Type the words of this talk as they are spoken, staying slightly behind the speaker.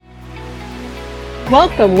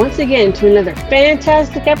Welcome once again to another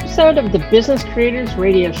fantastic episode of the Business Creators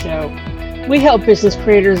Radio Show. We help business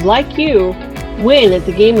creators like you win at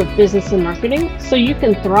the game of business and marketing so you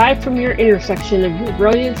can thrive from your intersection of your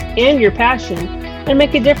brilliance and your passion and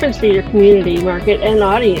make a difference for your community, market, and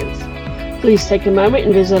audience. Please take a moment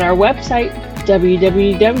and visit our website,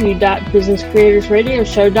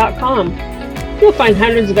 www.businesscreatorsradioshow.com. You'll find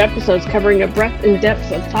hundreds of episodes covering a breadth and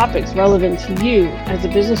depth of topics relevant to you as a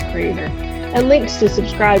business creator, and links to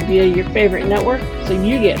subscribe via your favorite network so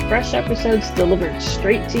you get fresh episodes delivered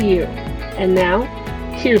straight to you. And now,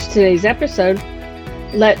 here's today's episode.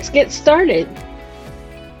 Let's get started.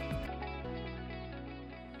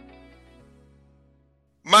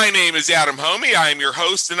 My name is Adam Homey. I am your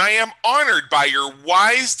host, and I am honored by your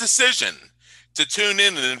wise decision to tune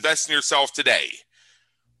in and invest in yourself today.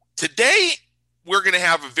 Today, we're going to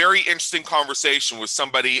have a very interesting conversation with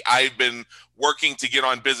somebody I've been working to get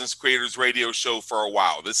on Business Creators Radio Show for a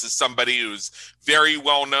while. This is somebody who's very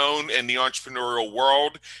well known in the entrepreneurial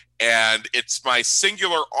world, and it's my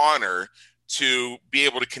singular honor to be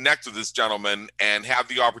able to connect with this gentleman and have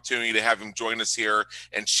the opportunity to have him join us here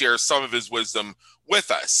and share some of his wisdom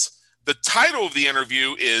with us. The title of the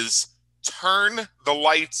interview is Turn the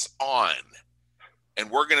Lights On,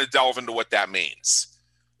 and we're going to delve into what that means.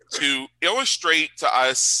 To illustrate to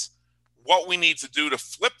us what we need to do to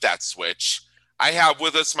flip that switch, I have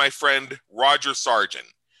with us my friend Roger Sargent.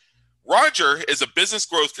 Roger is a business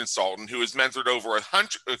growth consultant who has mentored over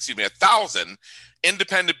 1,000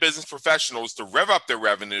 independent business professionals to rev up their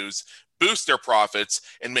revenues, boost their profits,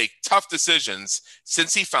 and make tough decisions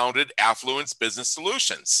since he founded Affluence Business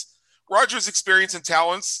Solutions. Roger's experience and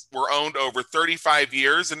talents were owned over 35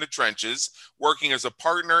 years in the trenches, working as a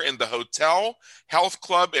partner in the hotel, health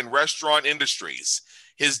club, and restaurant industries.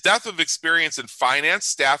 His depth of experience in finance,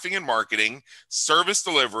 staffing and marketing, service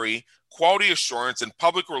delivery, quality assurance, and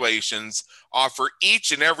public relations offer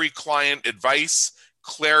each and every client advice,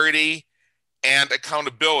 clarity, and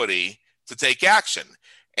accountability to take action.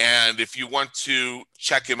 And if you want to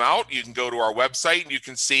check him out, you can go to our website and you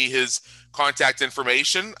can see his contact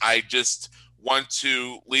information. I just want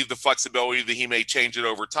to leave the flexibility that he may change it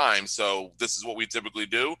over time. So this is what we typically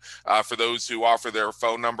do. For those who offer their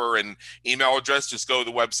phone number and email address, just go to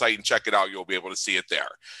the website and check it out. You'll be able to see it there.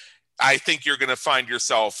 I think you're going to find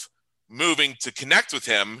yourself moving to connect with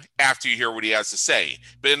him after you hear what he has to say.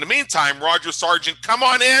 But in the meantime, Roger Sargent, come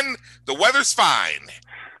on in. The weather's fine.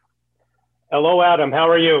 Hello, Adam. How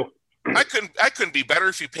are you? I couldn't be better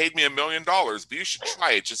if you paid me $1 million, but you should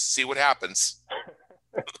try it just to see what happens.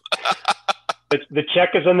 The check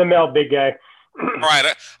is in the mail, big guy. All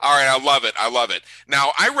right. I love it.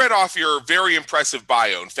 Now, I read off your very impressive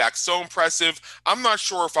bio. In fact, so impressive, I'm not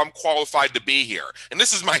sure if I'm qualified to be here. And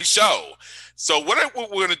this is my show. So what we're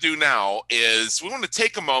going to do now is we want to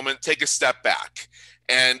take a moment, take a step back,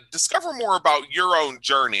 and discover more about your own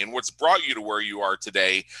journey and what's brought you to where you are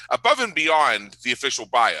today, above and beyond the official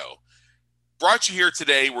bio. Brought you here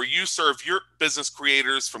today where you serve your business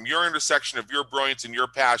creators from your intersection of your brilliance and your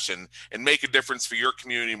passion and make a difference for your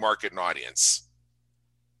community, market, and audience.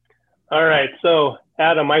 All right. So,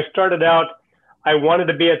 Adam, I started out, I wanted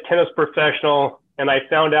to be a tennis professional, and I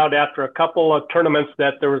found out after a couple of tournaments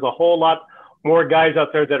that there was a whole lot more guys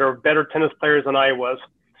out there that are better tennis players than I was.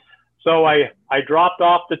 So I dropped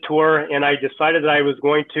off the tour and I decided that I was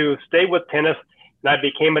going to stay with tennis, and I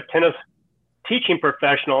became a tennis teaching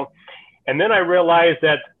professional. And then I realized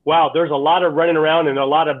that, wow, there's a lot of running around and a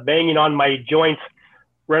lot of banging on my joints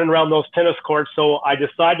running around those tennis courts. So I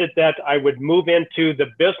decided that I would move into the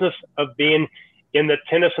business of being in the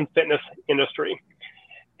tennis and fitness industry.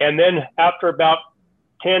 And then after about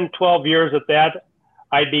 10, 12 years at that,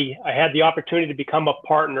 I had the opportunity to become a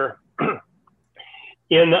partner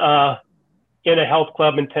in a health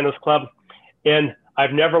club and tennis club. And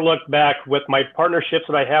I've never looked back with my partnerships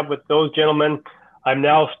that I have with those gentlemen. I'm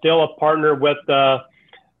now still a partner with the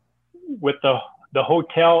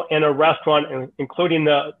hotel and a restaurant, including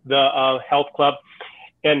the health club.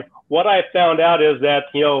 And what I found out is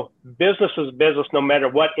that, business is business no matter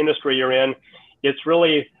what industry you're in. It's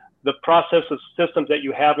really the processes, systems that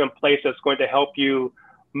you have in place that's going to help you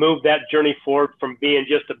move that journey forward from being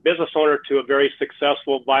just a business owner to a very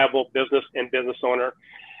successful, viable business and business owner.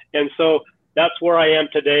 And so that's where I am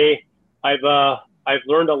today. I've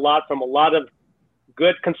learned a lot from a lot of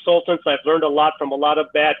good consultants. I've learned a lot from a lot of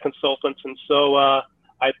bad consultants. And so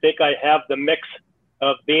I think I have the mix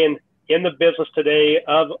of being in the business today,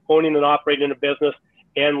 of owning and operating a business,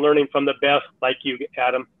 and learning from the best like you,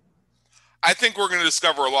 Adam. I think we're going to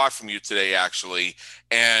discover a lot from you today, actually.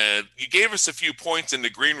 And you gave us a few points in the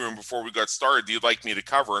green room before we got started you'd like me to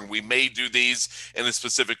cover. And we may do these in a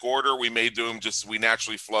specific order. We may do them just as we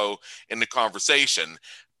naturally flow in the conversation.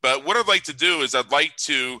 But what I'd like to do is I'd like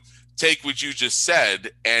to take what you just said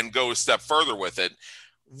and go a step further with it.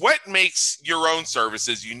 What makes your own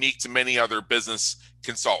services unique to many other business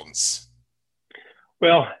consultants?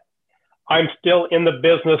 Well, I'm still in the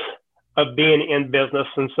business of being in business.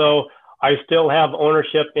 And so I still have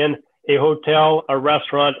ownership in a hotel, a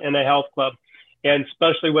restaurant, and a health club. And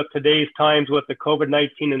especially with today's times with the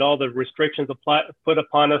COVID-19 and all the restrictions put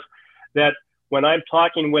upon us, that when I'm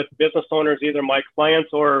talking with business owners, either my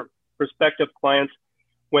clients or prospective clients,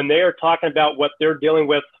 when they are talking about what they're dealing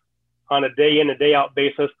with on a day in and day out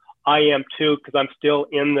basis, I am too, because I'm still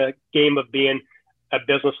in the game of being a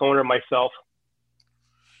business owner myself.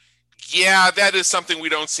 Yeah, that is something we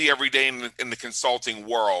don't see every day in the consulting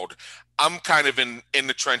world. I'm kind of in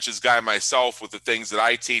the trenches guy myself with the things that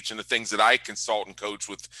I teach and the things that I consult and coach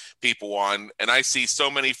with people on. And I see so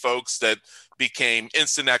many folks that became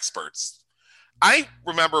instant experts. I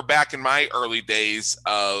remember back in my early days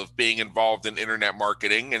of being involved in internet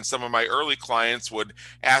marketing, and some of my early clients would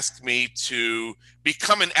ask me to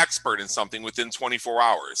become an expert in something within 24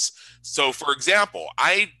 hours. So, for example,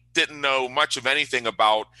 I didn't know much of anything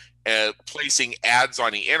about placing ads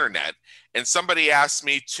on the internet, and somebody asked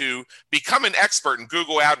me to become an expert in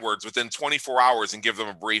Google AdWords within 24 hours and give them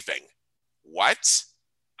a briefing. What?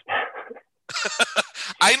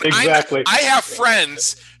 Exactly. I have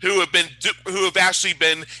friends who have actually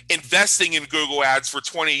been investing in Google Ads for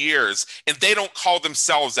 20 years, and they don't call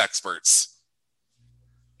themselves experts.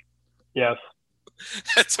 Yes.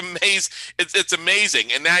 It's amazing. It's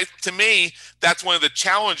amazing. And that, to me, that's one of the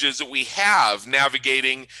challenges that we have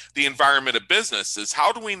navigating the environment of business is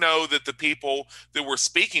how do we know that the people that we're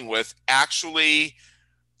speaking with actually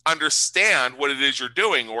understand what it is you're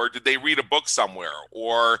doing, or did they read a book somewhere,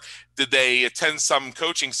 or did they attend some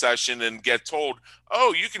coaching session and get told,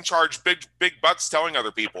 oh, you can charge big bucks telling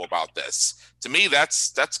other people about this? To me,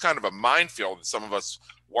 that's kind of a minefield that some of us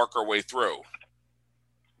work our way through.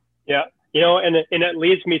 Yeah. And it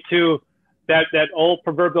leads me to that old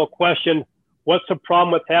proverbial question, what's the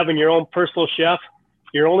problem with having your own personal chef?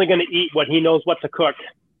 You're only going to eat what he knows what to cook.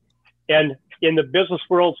 And in the business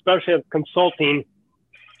world, especially in consulting,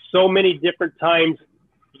 so many different times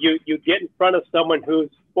you get in front of someone who's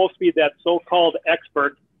supposed to be that so-called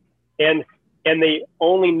expert, and they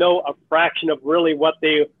only know a fraction of really what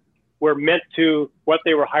they were what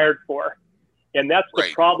they were hired for. And that's the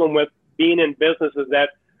Right. problem with being in business, is that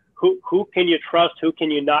who can you trust, who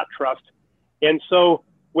can you not trust? And so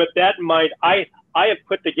with that in mind, I have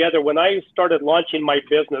put together, when I started launching my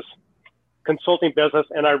business, consulting business,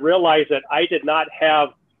 and I realized that I did not have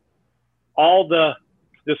all the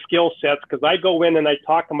skill sets, because I go in and I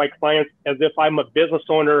talk to my clients as if I'm a business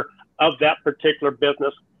owner of that particular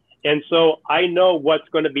business. And so I know what's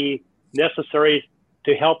going to be necessary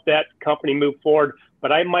to help that company move forward,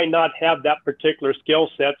 but I might not have that particular skill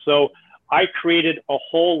set. So I created a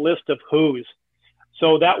whole list of who's.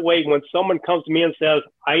 So that way, when someone comes to me and says,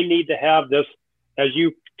 I need to have this, as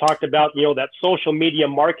you talked about, that social media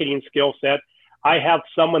marketing skill set, I have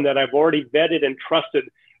someone that I've already vetted and trusted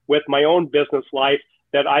with my own business life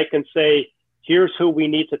that I can say, here's who we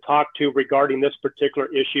need to talk to regarding this particular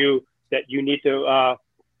issue that you need to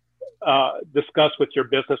discuss with your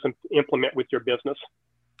business and implement with your business.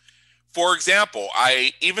 For example,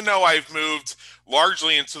 even though I've moved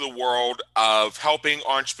largely into the world of helping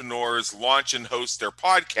entrepreneurs launch and host their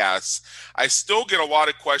podcasts, I still get a lot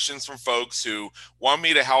of questions from folks who want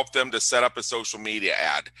me to help them to set up a social media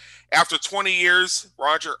ad. After 20 years,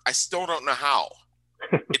 Roger, I still don't know how.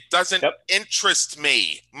 It doesn't interest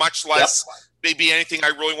me, much less maybe anything I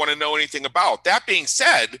really want to know anything about. That being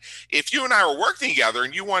said, if you and I were working together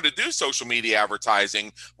and you wanted to do social media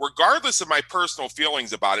advertising, regardless of my personal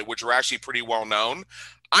feelings about it, which are actually pretty well known,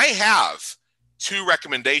 I have 2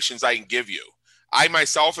 recommendations I can give you. I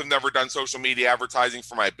myself have never done social media advertising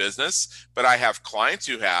for my business, but I have clients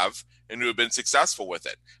who have and who have been successful with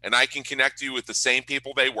it. And I can connect you with the same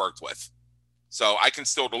people they worked with. So I can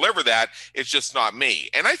still deliver that. It's just not me.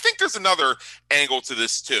 And I think there's another angle to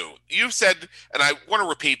this too. You've said, and I want to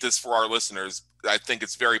repeat this for our listeners, I think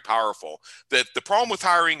it's very powerful, that the problem with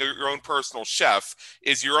hiring your own personal chef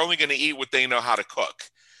is you're only going to eat what they know how to cook.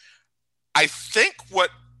 I think we're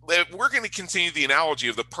going to continue the analogy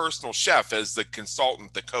of the personal chef as the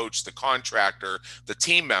consultant, the coach, the contractor, the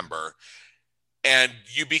team member, and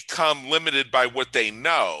you become limited by what they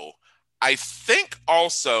know. I think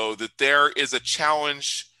also that there is a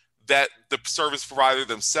challenge that the service provider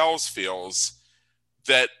themselves feels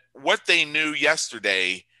that what they knew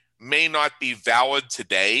yesterday may not be valid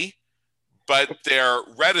today, but they're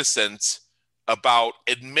reticent about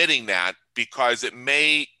admitting that because it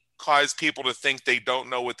may cause people to think they don't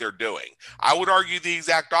know what they're doing. I would argue the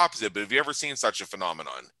exact opposite, but have you ever seen such a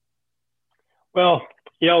phenomenon? Well,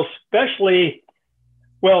 especially,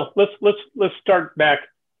 let's start back.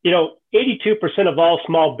 82% of all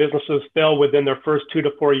small businesses fail within their first 2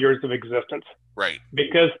 to 4 years of existence. Right.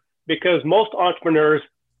 Because most entrepreneurs,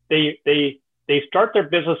 they start their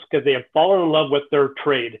business because they have fallen in love with their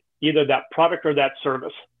trade, either that product or that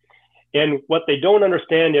service. And what they don't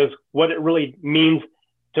understand is what it really means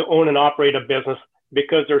to own and operate a business,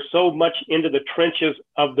 because they're so much into the trenches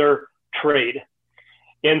of their trade.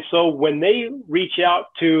 And so when they reach out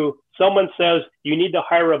to someone, says, you need to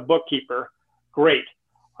hire a bookkeeper, great.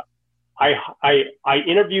 I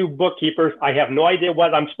interview bookkeepers. I have no idea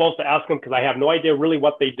what I'm supposed to ask them because I have no idea really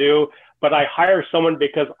what they do, but I hire someone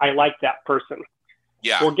because I like that person.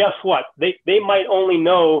 Yeah. Well, guess what? They might only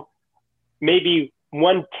know maybe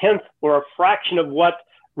 1/10 or a fraction of what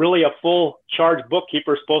really a full charge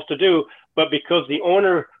bookkeeper is supposed to do. But because the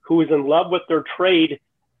owner who is in love with their trade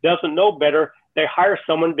doesn't know better, they hire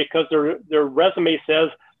someone because their resume says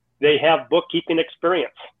they have bookkeeping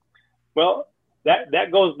experience. Well,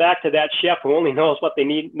 that goes back to that chef who only knows what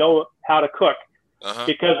they know how to cook. Uh-huh.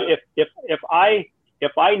 Because if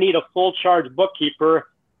I need a full charge bookkeeper,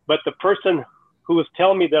 but the person who is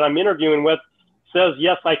telling me that I'm interviewing with says,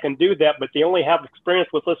 yes, I can do that, but they only have experience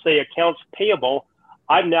with, let's say, accounts payable,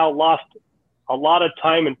 I've now lost a lot of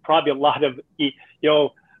time and probably a lot of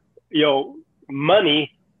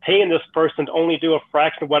money paying this person to only do a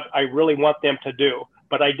fraction of what I really want them to do.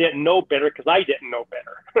 But I didn't know better because I didn't know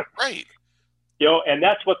better. Right. And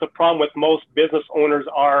that's what the problem with most business owners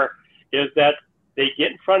is that they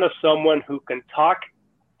get in front of someone who can talk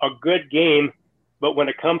a good game, but when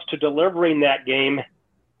it comes to delivering that game,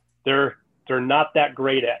 they're not that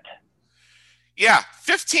great at. Yeah.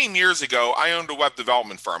 15 years ago, I owned a web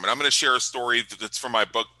development firm, and I'm going to share a story that's from my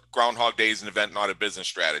book, Groundhog Day is an Event, Not a Business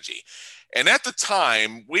Strategy. And at the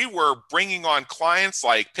time, we were bringing on clients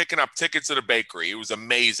like picking up tickets at a bakery. It was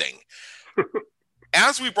amazing.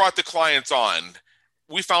 As we brought the clients on,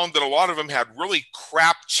 we found that a lot of them had really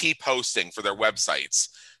crap, cheap hosting for their websites.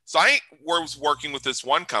 So I was working with this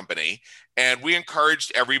one company, and we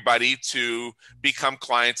encouraged everybody to become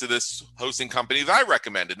clients of this hosting company that I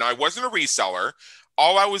recommended. Now, I wasn't a reseller.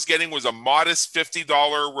 All I was getting was a modest $50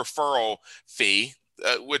 referral fee,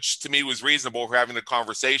 which to me was reasonable for having a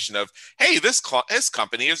conversation of, hey, this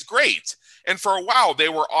company is great. And for a while, they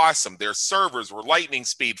were awesome. Their servers were lightning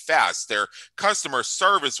speed fast. Their customer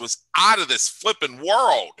service was out of this flipping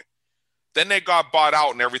world. Then they got bought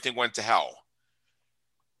out and everything went to hell.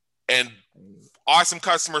 And awesome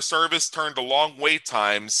customer service turned to long wait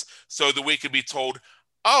times so that we could be told,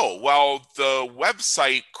 oh, well, the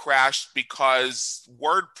website crashed because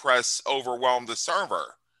WordPress overwhelmed the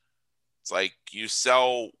server. It's like, you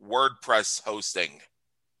sell WordPress hosting.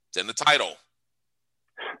 It's in the title.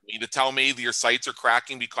 You need to tell me that your sites are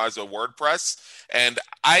cracking because of WordPress? And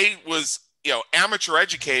I was, amateur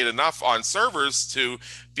educated enough on servers to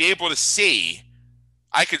be able to see,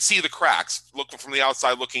 I could see the cracks looking from the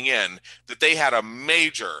outside looking in, that they had a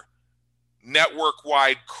major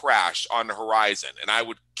network-wide crash on the horizon. And I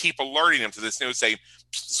would keep alerting them to this and they would say,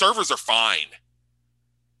 servers are fine.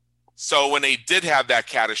 So when they did have that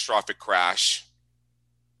catastrophic crash,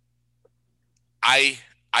 I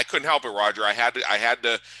couldn't help it, Roger. I had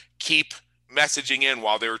to keep messaging in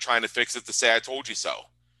while they were trying to fix it to say, I told you so.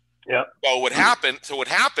 Yeah. So what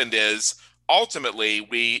happened is ultimately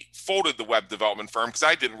we folded the web development firm because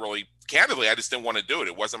I just didn't want to do it.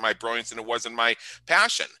 It wasn't my brilliance and it wasn't my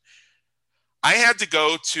passion. I had to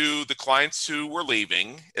go to the clients who were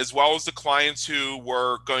leaving, as well as the clients who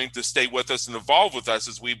were going to stay with us and evolve with us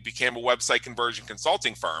as we became a website conversion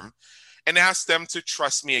consulting firm, and ask them to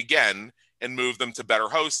trust me again and move them to better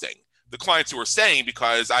hosting. The clients who were staying,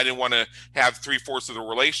 because I didn't want to have 3/4 of the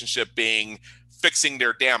relationship being fixing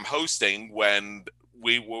their damn hosting, when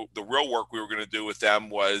the real work we were going to do with them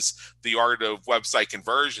was the art of website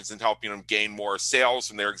conversions and helping them gain more sales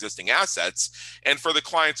from their existing assets. And for the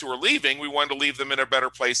clients who were leaving, we wanted to leave them in a better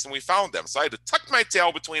place than we found them. So I had to tuck my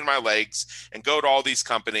tail between my legs and go to all these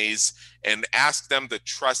companies and ask them to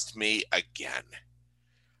trust me again.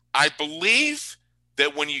 I believe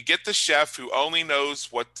that when you get the chef who only knows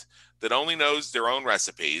their own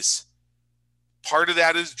recipes, part of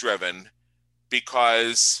that is driven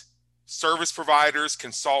because service providers,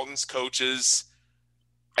 consultants, coaches,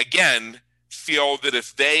 again, feel that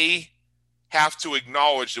if they have to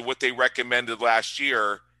acknowledge that what they recommended last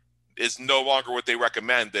year is no longer what they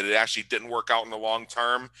recommend, that it actually didn't work out in the long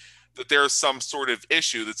term, that there's some sort of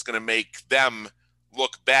issue that's going to make them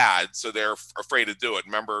look bad, so they're afraid to do it.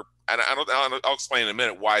 Remember, and I'll explain in a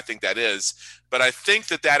minute why I think that is, but I think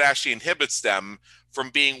that actually inhibits them from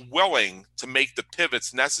being willing to make the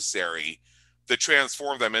pivots necessary to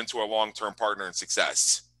transform them into a long-term partner in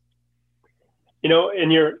success.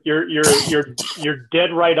 And you're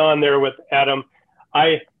dead right on there with Adam.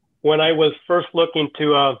 When I was first looking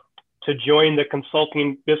to join the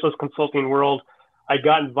business consulting world, I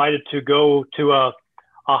got invited to go to a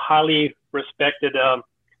highly respected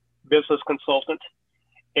business consultant.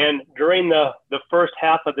 And during the first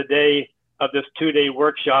half of the day of this 2-day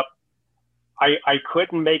workshop, I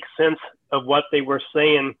couldn't make sense of what they were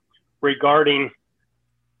saying regarding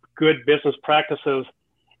good business practices.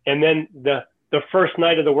 And then the first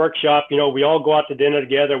night of the workshop, we all go out to dinner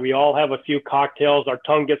together. We all have a few cocktails. Our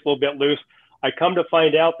tongue gets a little bit loose. I come to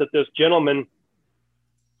find out that this gentleman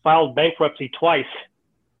filed bankruptcy twice,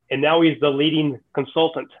 and now he's the leading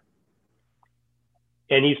consultant.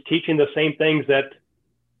 And he's teaching the same things that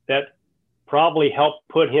probably helped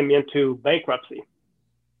put him into bankruptcy.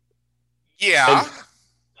 Yeah. And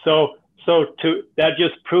so that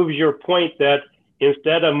just proves your point that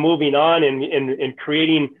instead of moving on and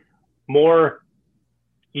creating more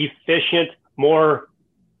efficient, more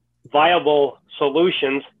viable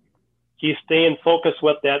solutions, he's staying focused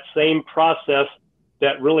with that same process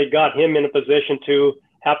that really got him in a position to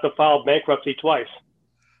have to file bankruptcy twice.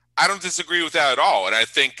 I don't disagree with that at all. And I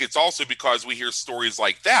think it's also because we hear stories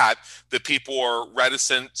like that people are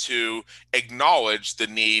reticent to acknowledge the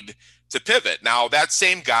need to pivot. Now, that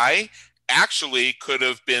same guy actually could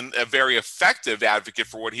have been a very effective advocate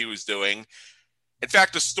for what he was doing. In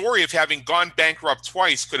fact, the story of having gone bankrupt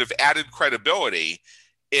twice could have added credibility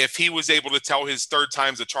if he was able to tell his third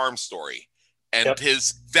time's a charm story, and Yep.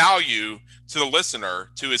 his value to the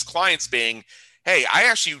listener, to his clients being, hey, I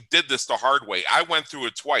actually did this the hard way. I went through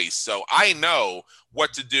it twice, so I know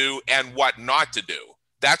what to do and what not to do.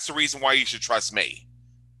 That's the reason why you should trust me.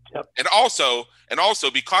 Yep. And also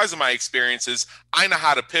because of my experiences, I know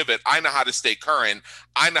how to pivot. I know how to stay current.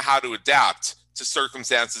 I know how to adapt to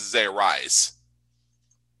circumstances as they arise.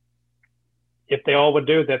 If they all would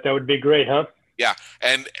do that, that would be great, huh? Yeah.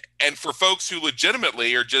 And for folks who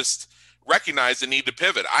legitimately are just recognize the need to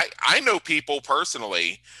pivot, I know people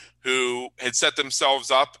personally who had set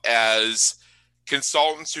themselves up as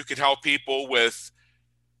consultants who could help people with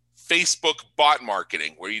Facebook bot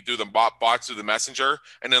marketing, where you do the bots through the messenger.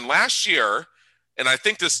 And then last year, and I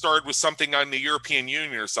think this started with something on the European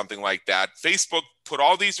Union or something like that, Facebook put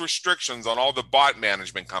all these restrictions on all the bot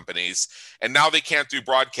management companies, and now they can't do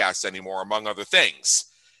broadcasts anymore, among other things.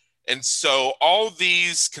 And so all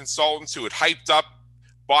these consultants who had hyped up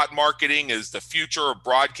bot marketing as the future of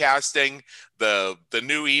broadcasting, the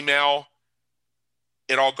new email,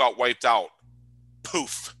 it all got wiped out.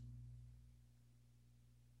 Poof.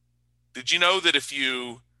 Did you know that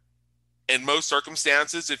in most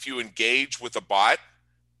circumstances, if you engage with a bot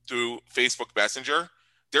through Facebook Messenger,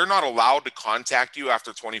 they're not allowed to contact you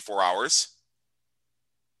after 24 hours?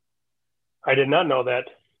 I did not know that.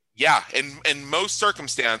 Yeah, in most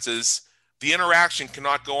circumstances, the interaction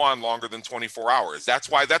cannot go on longer than 24 hours. That's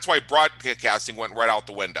why broadcasting went right out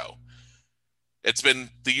the window. It's been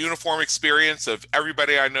the uniform experience of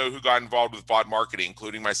everybody I know who got involved with bot marketing,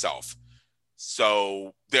 including myself.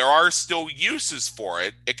 So there are still uses for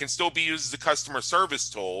it. It can still be used as a customer service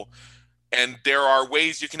tool, and there are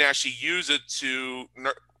ways you can actually use it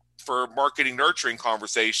for marketing nurturing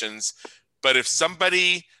conversations. But if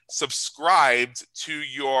somebody subscribed to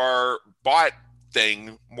your bot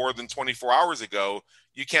thing more than 24 hours ago,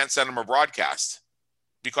 you can't send them a broadcast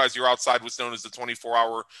because you're outside what's known as the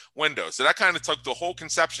 24-hour window. So that kind of took the whole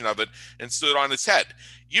conception of it and stood on its head.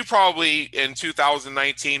 You probably in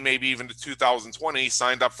 2019, maybe even to 2020,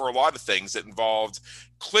 signed up for a lot of things that involved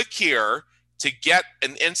click here to get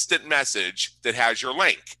an instant message that has your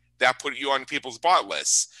link. That put you on people's bot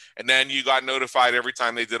lists. And then you got notified every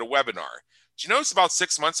time they did a webinar. Did you notice about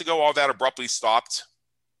 6 months ago, all that abruptly stopped?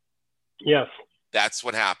 Yes. That's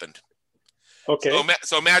what happened. Okay.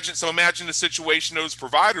 So imagine the situation those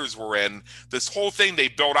providers were in. This whole thing they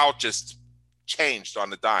built out just changed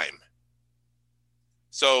on the dime.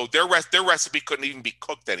 So their recipe couldn't even be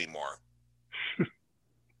cooked anymore. And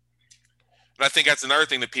I think that's another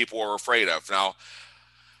thing that people are afraid of. Now,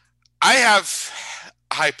 I have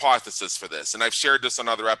a hypothesis for this, and I've shared this on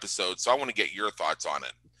other episodes, so I want to get your thoughts on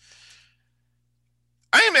it.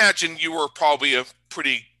 I imagine you were probably a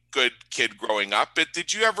pretty good kid growing up, but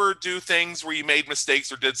did you ever do things where you made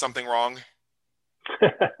mistakes or did something wrong?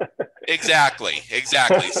 Exactly.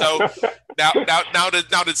 So now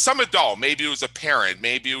did some adult, maybe it was a parent,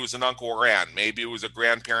 maybe it was an uncle or aunt, maybe it was a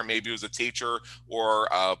grandparent, maybe it was a teacher or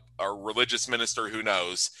a religious minister, who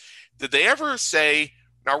knows? Did they ever say,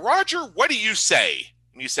 "Now, Roger, what do you say?"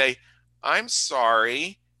 And you say, "I'm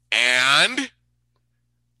sorry, and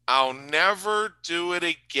I'll never do it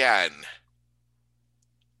again."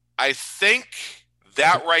 I think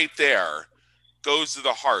that right there goes to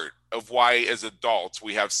the heart of why, as adults,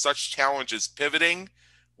 we have such challenges pivoting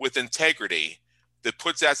with integrity that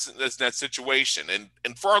puts us in that situation.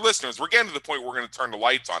 And for our listeners, we're getting to the point where we're going to turn the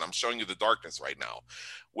lights on. I'm showing you the darkness right now,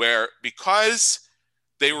 where because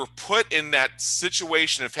they were put in that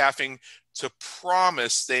situation of having to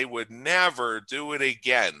promise they would never do it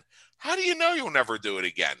again. How do you know you'll never do it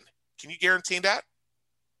again? Can you guarantee that?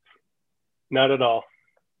 Not at all.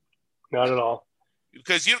 Not at all.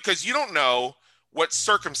 Because you don't know what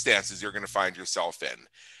circumstances you're going to find yourself in.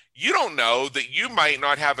 You don't know that you might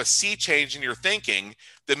not have a sea change in your thinking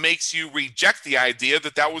that makes you reject the idea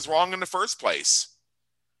that that was wrong in the first place.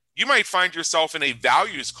 You might find yourself in a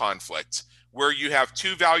values conflict where you have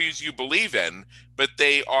two values you believe in, but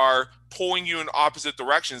they are pulling you in opposite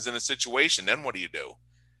directions in a situation. Then what do?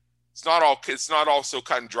 It's not all so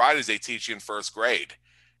cut and dried as they teach you in first grade.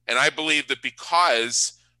 And I believe that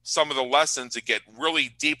because some of the lessons that get really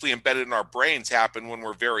deeply embedded in our brains happen when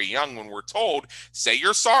we're very young, when we're told, say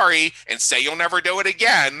you're sorry and say you'll never do it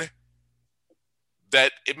again,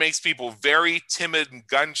 that it makes people very timid and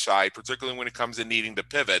gun shy, particularly when it comes to needing to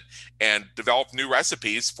pivot and develop new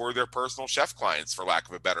recipes for their personal chef clients, for lack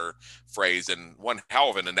of a better phrase, and one hell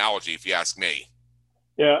of an analogy, if you ask me.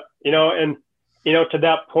 Yeah, to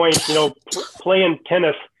that point, playing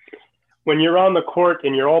tennis, when you're on the court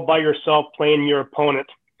and you're all by yourself playing your opponent,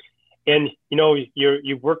 and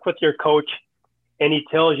you work with your coach, and he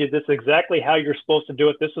tells you this is exactly how you're supposed to do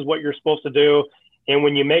it. This is what you're supposed to do. And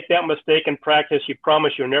when you make that mistake in practice, you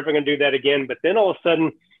promise you're never going to do that again. But then all of a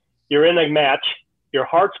sudden, you're in a match. Your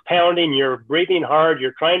heart's pounding. You're breathing hard.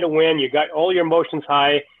 You're trying to win. You got all your emotions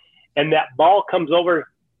high, and that ball comes over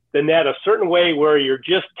the net a certain way where you're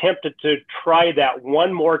just tempted to try that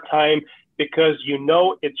one more time because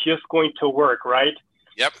it's just going to work, right?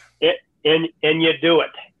 Yep. And you do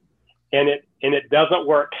it. And it doesn't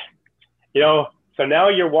work, so now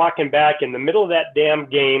you're walking back in the middle of that damn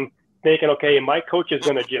game thinking, okay, my coach is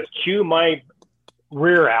going to just chew my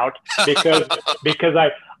rear out because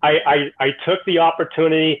I took the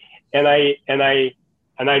opportunity and I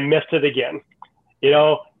missed it again,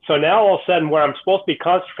 so now all of a sudden where I'm supposed to be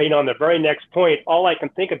concentrating on the very next point, all I can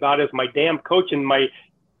think about is my damn coach and my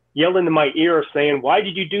yelling in my ear saying, why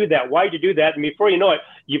did you do that? Why did you do that? And before you know it,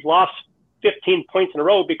 you've lost 15 points in a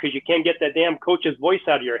row because you can't get that damn coach's voice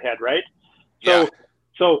out of your head, right? Yeah.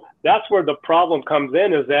 So that's where the problem comes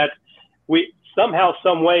in, is that we somehow,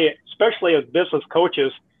 some way, especially as business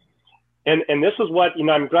coaches, and this is what,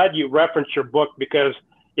 I'm glad you referenced your book because,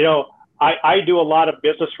 I do a lot of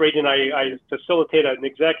business reading. I facilitate an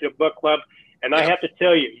executive book club, and I have to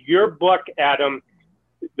tell you, your book, Adam,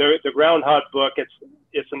 the Groundhog book,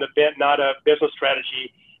 it's an event, not a business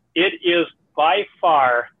strategy. It is by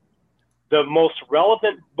far the most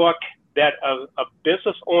relevant book that a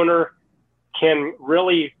business owner can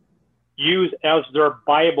really use as their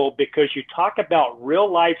Bible, because you talk about real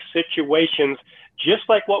life situations, just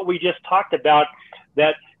like what we just talked about,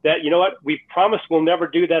 that we promise we'll never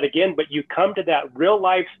do that again, but you come to that real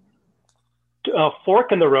life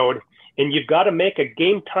fork in the road, and you've got to make a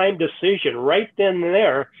game time decision right then and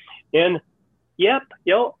there. And yep,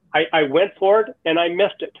 I went for it and I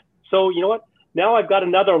missed it. So you know what? Now I've got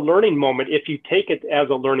another learning moment, if you take it as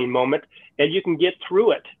a learning moment, and you can get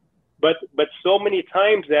through it. But so many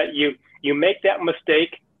times that you make that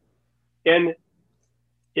mistake, and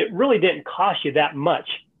it really didn't cost you that much,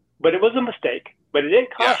 but it was a mistake, but it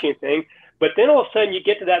didn't cost you anything. But then all of a sudden you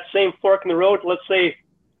get to that same fork in the road, let's say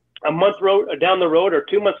a month down the road or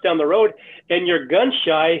 2 months down the road, and you're gun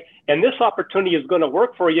shy, and this opportunity is going to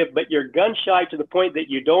work for you, but you're gun shy to the point that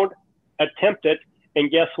you don't attempt it. And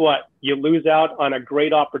guess what? You lose out on a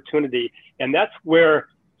great opportunity. And that's where,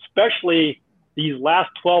 especially these last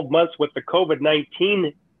 12 months with the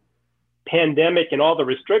COVID-19 pandemic and all the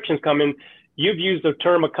restrictions coming, you've used the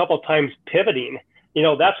term a couple of times, pivoting.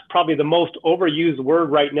 That's probably the most overused word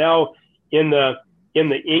right now in the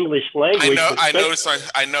English language. I noticed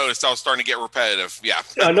I was starting to get repetitive. Yeah.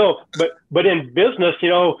 I know, but in business,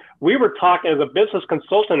 we were talking, as a business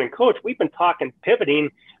consultant and coach, we've been talking pivoting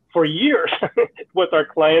for years with our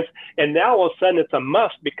clients, and now all of a sudden it's a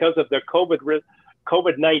must because of the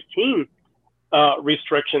COVID-19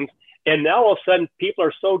 restrictions. And now all of a sudden, people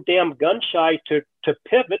are so damn gun shy to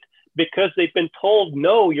pivot because they've been told,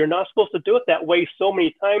 no, you're not supposed to do it that way so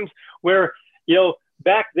many times, where,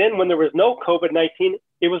 back then when there was no COVID-19,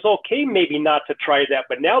 it was okay maybe not to try that.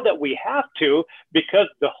 But now that we have to, because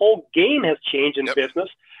the whole game has changed in business,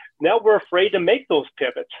 now we're afraid to make those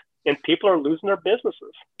pivots, and people are losing their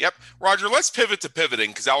businesses. Yep. Roger, let's pivot to pivoting,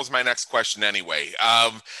 because that was my next question anyway.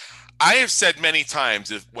 I have said many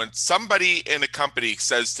times, when somebody in a company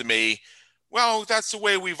says to me, well, that's the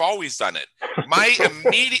way we've always done it,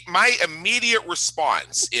 my immediate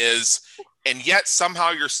response is, and yet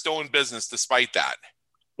somehow you're still in business despite that.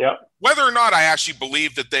 Yeah. Whether or not I actually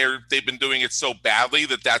believe that they've been doing it so badly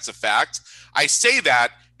that that's a fact, I say that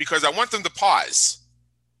because I want them to pause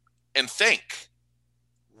and think,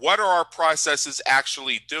 what are our processes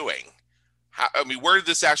actually doing? Where did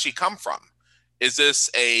this actually come from? Is this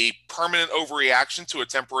a permanent overreaction to a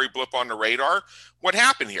temporary blip on the radar? What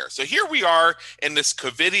happened here? So here we are in this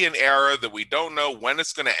COVIDian era that we don't know when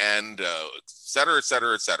it's going to end, et cetera, et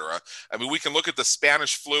cetera, et cetera. We can look at the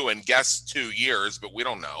Spanish flu and guess 2 years, but we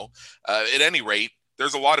don't know. At any rate,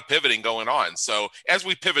 there's a lot of pivoting going on. So as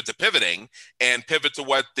we pivot to pivoting and pivot to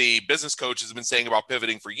what the business coaches have been saying about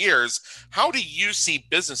pivoting for years, how do you see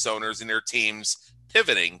business owners and their teams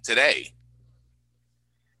pivoting today?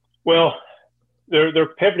 Well, they're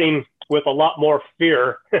pivoting with a lot more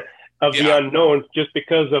fear of the unknowns, just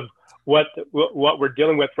because of what we're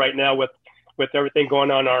dealing with right now with everything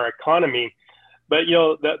going on in our economy. But,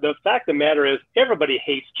 the fact of the matter is, everybody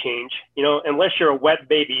hates change. Unless you're a wet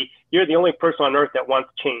baby, you're the only person on earth that wants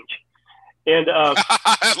change. And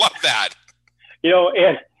I love that.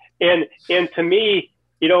 And to me,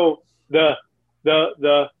 the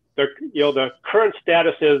current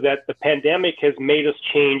status is that the pandemic has made us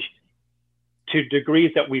change to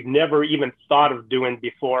degrees that we've never even thought of doing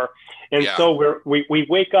before. And so we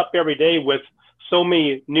wake up every day with so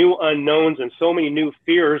many new unknowns and so many new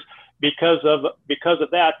fears because of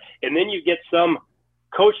that. And then you get some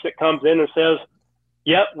coach that comes in and says,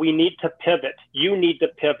 yep, we need to pivot. You need to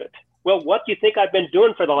pivot. Well, what do you think I've been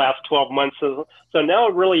doing for the last 12 months? So now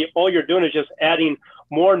really all you're doing is just adding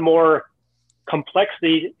more and more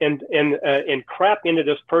complexity and crap into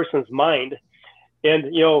this person's mind.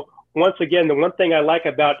 And, once again, the one thing I like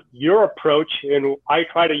about your approach, and I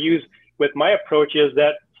try to use with my approach, is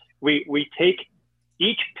that we take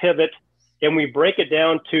each pivot and we break it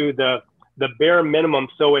down to the bare minimum,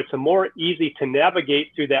 so it's more easy to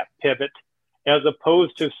navigate through that pivot, as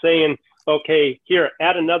opposed to saying, okay, here,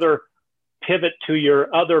 add another pivot to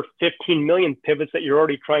your other 15 million pivots that you're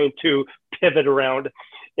already trying to pivot around.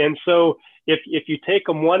 And so if you take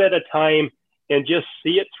them one at a time and just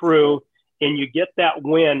see it through, and you get that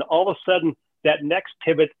win, all of a sudden that next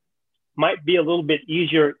pivot might be a little bit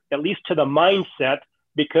easier, at least to the mindset,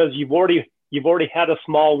 because you've already had a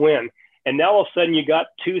small win. And now all of a sudden you got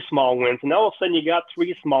 2 small wins. And now all of a sudden you got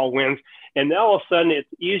 3 small wins. And now all of a sudden it's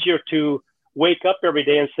easier to wake up every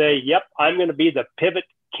day and say, yep, I'm going to be the pivot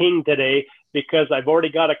king today because I've already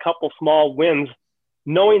got a couple small wins,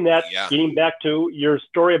 knowing that, getting back to your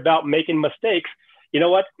story about making mistakes, you know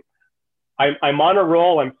what? I'm on a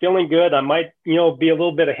roll. I'm feeling good. I might, be a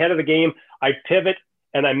little bit ahead of the game. I pivot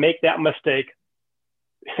and I make that mistake.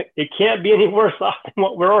 It can't be any worse off than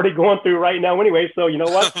what we're already going through right now anyway. So you know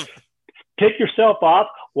what? Pick yourself off,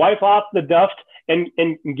 wipe off the dust, and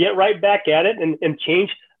get right back at it and change,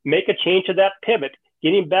 make a change to that pivot.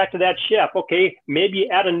 Getting back to that chef. Okay, maybe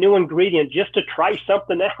add a new ingredient just to try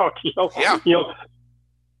something out,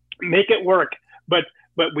 make it work. But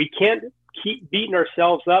we can't keep beating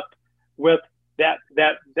ourselves up with that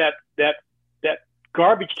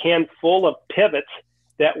garbage can full of pivots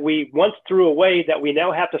that we once threw away, that we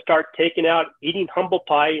now have to start taking out, eating humble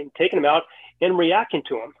pie and taking them out and reacting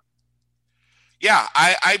to them. Yeah,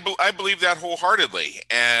 I believe that wholeheartedly.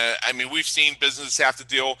 And we've seen businesses have to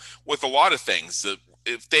deal with a lot of things.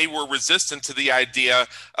 If they were resistant to the idea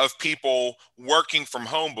of people working from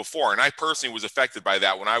home before, and I personally was affected by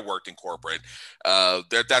that when I worked in corporate,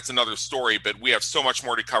 that's another story, but we have so much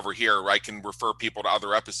more to cover here. I can refer people to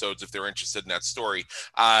other episodes if they're interested in that story.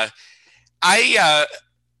 Now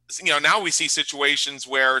we see situations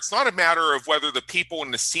where it's not a matter of whether the people in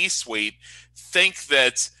the C-suite think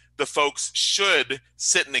that the folks should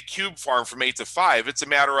sit in a cube farm from 8 to 5. It's a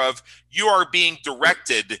matter of you are being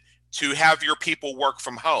directed to have your people work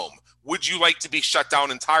from home. Would you like to be shut down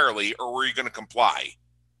entirely, or were you going to comply?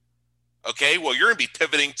 Okay, well, you're going to be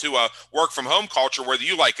pivoting to a work from home culture whether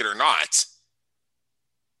you like it or not.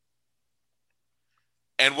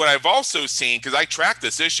 And what I've also seen, because I track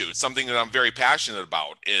this issue, it's something that I'm very passionate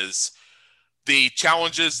about, is the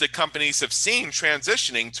challenges that companies have seen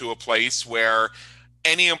transitioning to a place where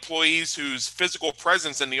any employees whose physical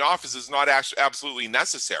presence in the office is not absolutely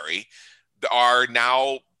necessary are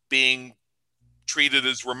now being treated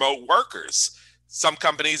as remote workers. Some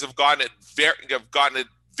companies have gotten it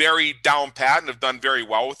very down pat and have done very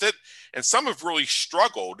well with it, and some have really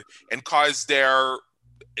struggled and caused their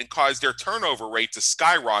turnover rate to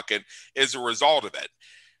skyrocket as a result of it.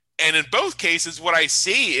 And in both cases, what I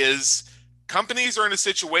see is companies are in a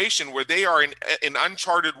situation where they are in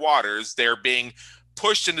uncharted waters. They're being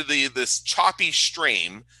pushed into this choppy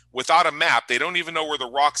stream without a map. They don't even know where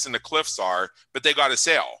the rocks and the cliffs are, but they got to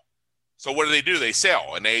sail. So what do? They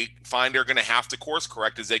sail, and they find they're going to have to course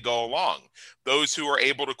correct as they go along. Those who are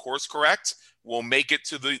able to course correct will make it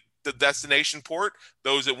to the destination port.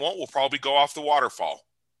 Those that won't will probably go off the waterfall.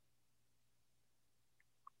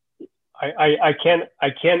 I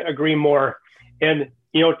can't agree more. And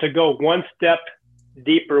to go one step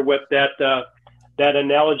deeper with that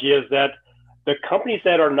analogy is that the companies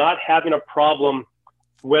that are not having a problem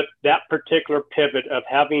with that particular pivot of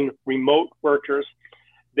having remote workers,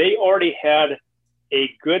 they already had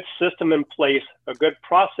a good system in place, a good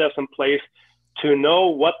process in place to know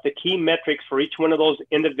what the key metrics for each one of those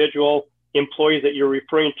individual employees that you're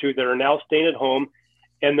referring to that are now staying at home,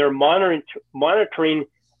 and they're monitoring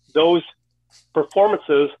those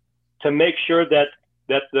performances to make sure that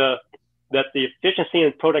the efficiency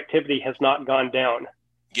and productivity has not gone down.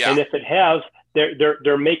 Yeah. And if it has,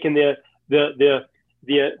 they're making the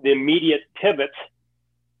immediate pivot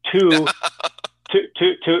to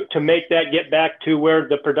make that get back to where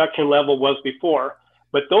the production level was before.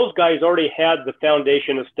 But those guys already had the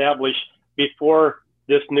foundation established before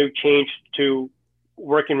this new change to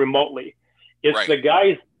working remotely. It's right. the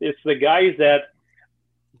guys that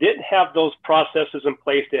didn't have those processes in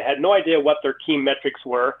place. They had no idea what their key metrics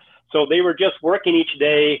were. So they were just working each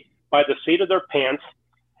day by the seat of their pants.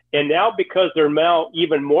 And now, because they're now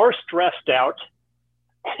even more stressed out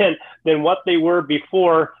than what they were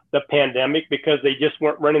before the pandemic, because they just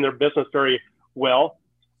weren't running their business very well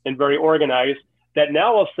and very organized, that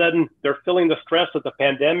now all of a sudden they're feeling the stress of the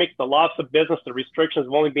pandemic, the loss of business, the restrictions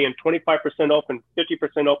of only being 25% open,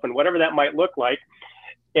 50% open, whatever that might look like.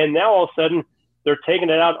 And now all of a sudden they're taking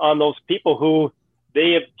it out on those people who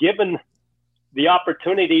they have given the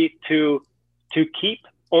opportunity to keep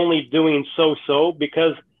only doing so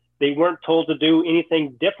because they weren't told to do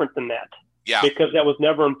anything different than that. Yeah. Because that was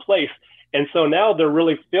never in place. And so now they're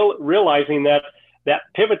really realizing that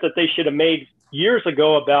pivot that they should have made years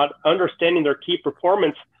ago about understanding their key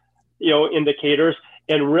performance, indicators,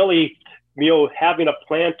 and really, having a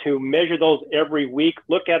plan to measure those every week,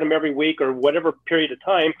 look at them every week or whatever period of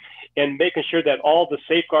time, and making sure that all the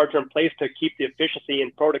safeguards are in place to keep the efficiency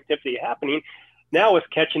and productivity happening. Now it's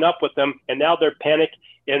catching up with them, and now they're panicked.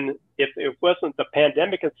 And if it wasn't the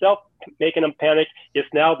pandemic itself making them panic, it's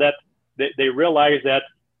now that they realize that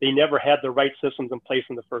they never had the right systems in place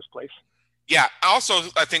in the first place. Yeah. Also,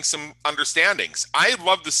 I think some understandings. I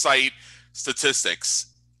love the site statistics.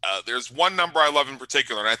 There's one number I love in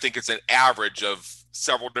particular, and I think it's an average of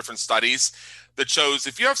several different studies that shows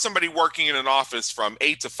if you have somebody working in an office from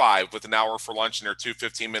 8 to 5 with an hour for lunch and their 2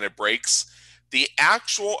 15-minute breaks, the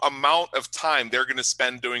actual amount of time they're going to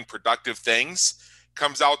spend doing productive things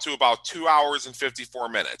comes out to about 2 hours and 54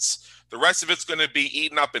 minutes. The rest of it's going to be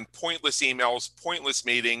eaten up in pointless emails, pointless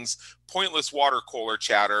meetings, pointless water cooler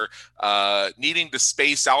chatter, needing to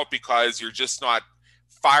space out because you're just not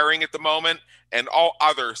firing at the moment, and all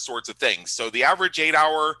other sorts of things. So the average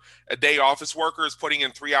 8-hour-a-day office worker is putting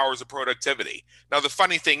in 3 hours of productivity. Now, the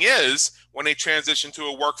funny thing is, when they transition to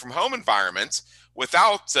a work-from-home environment,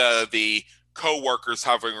 without the co-workers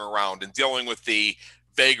hovering around and dealing with the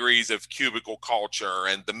vagaries of cubicle culture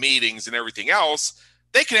and the meetings and everything else,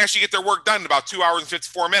 they can actually get their work done in about 2 hours and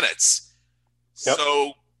 54 minutes. Yep.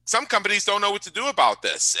 So some companies don't know what to do about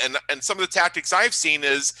this. And some of the tactics I've seen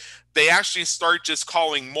is they actually start just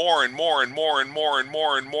calling more and more and more and more and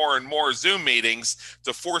more and more and more Zoom meetings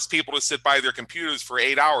to force people to sit by their computers for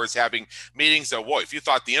 8 hours having meetings that, boy, if you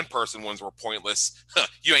thought the in-person ones were pointless,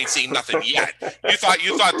 you ain't seen nothing yet. You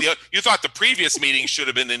thought the previous meeting should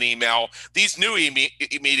have been an email. These new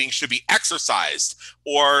meetings should be exercised.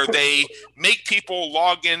 Or they make people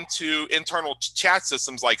log into internal chat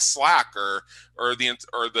systems like Slack or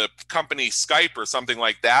the company Skype or something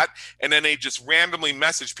like that, and then they just randomly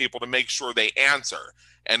message people to make sure they answer.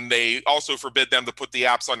 And they also forbid them to put the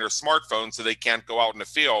apps on their smartphone so they can't go out in the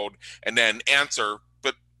field and then answer.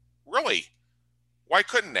 But really, why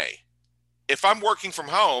couldn't they? If I'm working from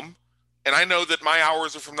home and I know that my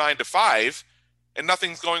hours are from 9 to 5 and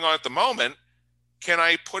nothing's going on at the moment, can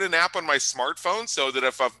I put an app on my smartphone so that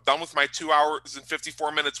if I'm done with my 2 hours and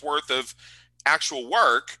 54 minutes worth of actual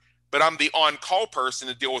work, but I'm the on-call person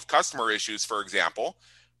to deal with customer issues, for example,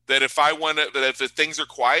 that if the things are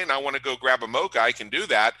quiet and I want to go grab a mocha, I can do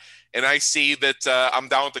that. And I see that I'm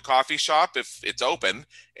down at the coffee shop if it's open,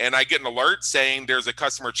 and I get an alert saying there's a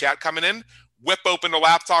customer chat coming in, whip open the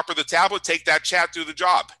laptop or the tablet, take that chat, do the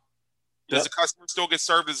job. Does the customer still get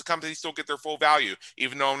served? Does the company still get their full value,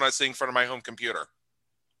 even though I'm not sitting in front of my home computer?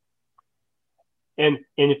 And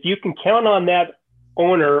if you can count on that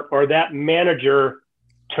owner or that manager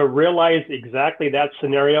to realize exactly that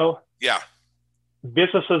scenario,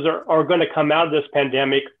 businesses are going to come out of this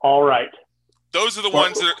pandemic all right. Those are the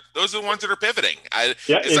ones that are pivoting.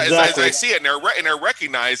 Exactly. As I see it, and they're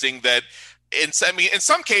recognizing that. In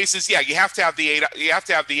some cases, you have to have the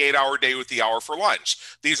 8-hour day with the hour for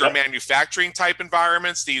lunch. These are manufacturing type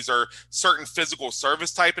environments. These are certain physical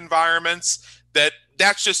service type environments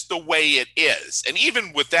that's just the way it is. And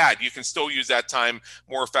even with that, you can still use that time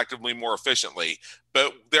more effectively, more efficiently.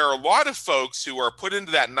 But there are a lot of folks who are put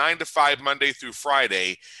into that 9 to 5 Monday through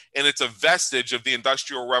Friday, and it's a vestige of the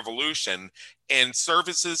Industrial Revolution and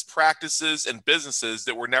services, practices, and businesses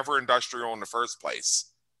that were never industrial in the first place.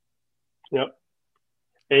 Yep.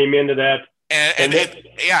 Amen to that.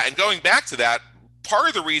 And going back to that, part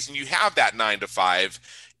of the reason you have that 9 to 5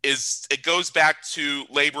 is it goes back to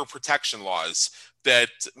labor protection laws that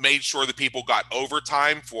made sure that people got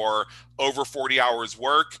overtime for over 40 hours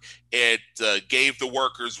work. It gave the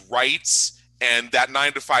workers rights, and that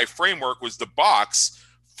 9 to 5 framework was the box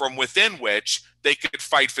from within which they could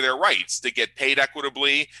fight for their rights, to get paid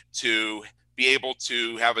equitably, to be able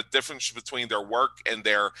to have a difference between their work and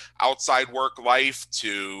their outside work life,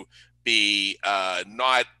 to be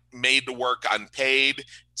not made to work unpaid,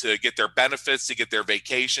 to get their benefits, to get their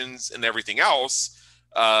vacations and everything else.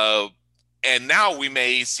 And now we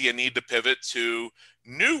may see a need to pivot to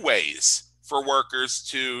new ways for workers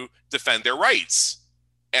to defend their rights.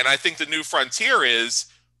 And I think the new frontier is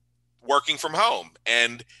working from home.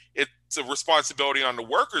 And it's a responsibility on the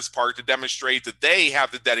workers' part to demonstrate that they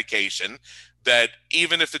have the dedication that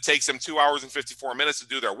even if it takes them 2 hours and 54 minutes to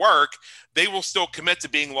do their work, they will still commit to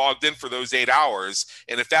being logged in for those 8 hours.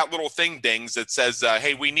 And if that little thing dings that says,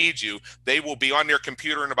 hey, we need you, they will be on their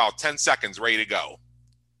computer in about 10 seconds, ready to go.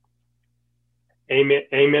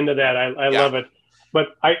 Amen to that. I love it.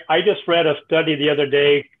 But I just read a study the other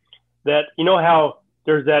day that, you know how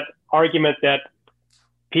there's that argument that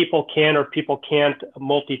people can or people can't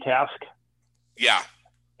multitask. Yeah.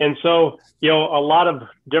 And so, a lot of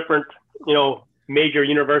different, major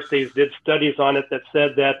universities did studies on it that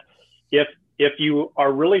said that if you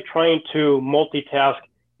are really trying to multitask,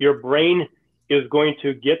 your brain is going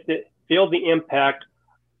to feel the impact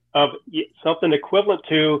of something equivalent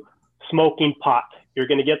to smoking pot. You're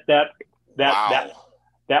going to get that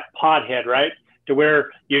pot head, right? To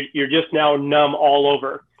where you're just now numb all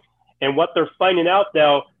over. And what they're finding out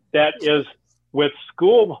now, that is with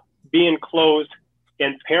school being closed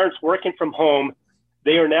and parents working from home,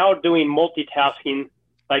 they are now doing multitasking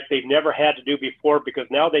like they've never had to do before, because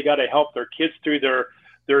now they got to help their kids through their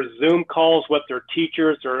Zoom calls with their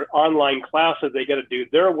teachers or online classes. They got to do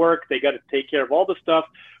their work. They got to take care of all the stuff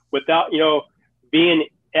without, being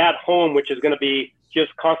at home, which is going to be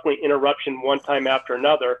just constantly interruption one time after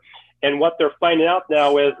another. And what they're finding out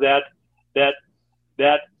now is that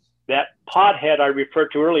pothead I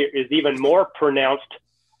referred to earlier is even more pronounced,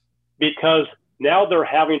 because now they're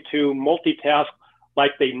having to multitask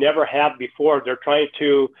like they never have before. They're trying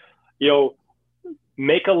to,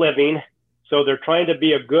 make a living. So they're trying to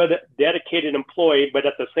be a good, dedicated employee, but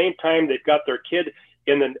at the same time, they've got their kid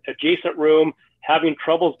in an adjacent room having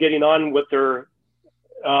troubles getting on with their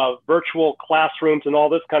virtual classrooms and all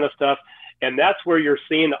this kind of stuff. And that's where you're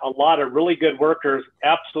seeing a lot of really good workers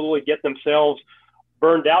absolutely get themselves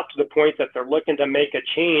burned out to the point that they're looking to make a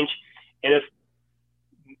change. And it's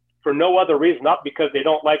for no other reason, not because they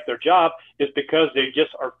don't like their job, it's because they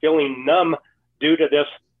just are feeling numb due to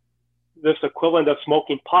this equivalent of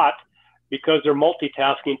smoking pot, because they're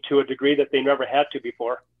multitasking to a degree that they never had to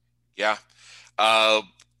before. Yeah.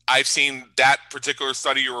 I've seen that particular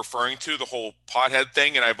study you're referring to, the whole pothead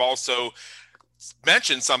thing. And I've also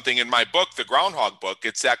mentioned something in my book, The Groundhog Book.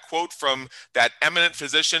 It's that quote from that eminent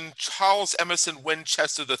physician, Charles Emerson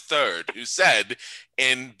Winchester III, who said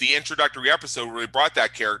in the introductory episode where we brought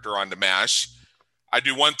that character onto MASH, I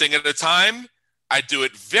do one thing at a time, I do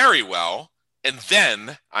it very well, and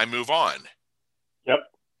then I move on. Yep.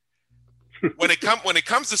 when it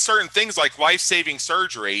comes to certain things like life-saving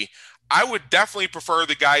surgery, I would definitely prefer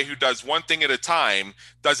the guy who does one thing at a time,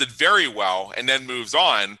 does it very well, and then moves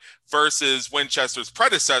on, versus Winchester's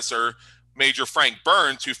predecessor, Major Frank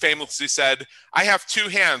Burns, who famously said, "I have two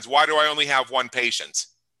hands. Why do I only have one patient?"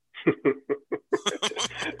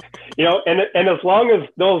 And as long as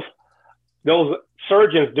those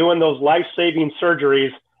surgeons doing those life-saving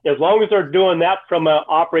surgeries, as long as they're doing that from an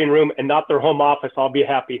operating room and not their home office, I'll be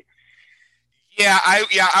happy. Yeah,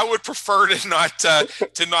 I would prefer to not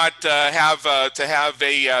have a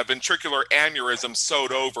ventricular aneurysm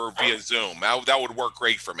sewed over via Zoom. That would work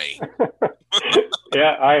great for me.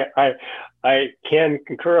 Yeah, I can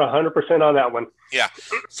concur 100% on that one. Yeah.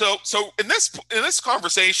 So in this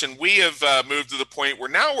conversation, we have moved to the point where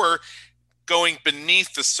now we're going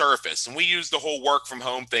beneath the surface, and we use the whole work from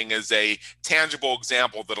home thing as a tangible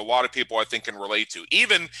example that a lot of people I think can relate to.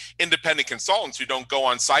 Even independent consultants who don't go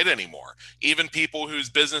on site anymore, even people whose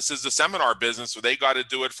business is a seminar business where they got to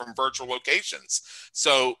do it from virtual locations.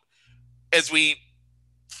 So as we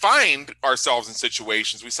find ourselves in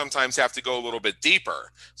situations, we sometimes have to go a little bit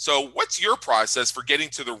deeper. So what's your process for getting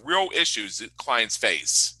to the real issues that clients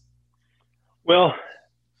face? Well,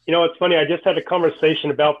 it's funny. I just had a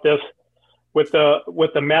conversation about this with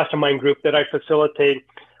the mastermind group that I facilitate.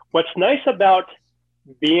 What's nice about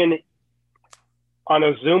being on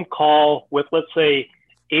a Zoom call with, let's say,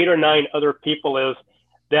 8 or 9 other people is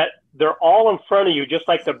that they're all in front of you, just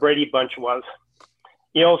like the Brady Bunch was.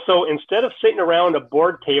 So instead of sitting around a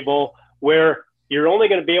board table where you're only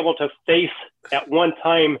going to be able to face at one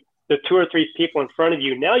time the 2 or 3 people in front of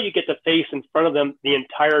you, now you get to face in front of them the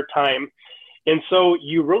entire time. And so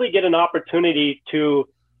you really get an opportunity to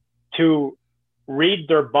read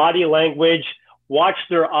their body language, watch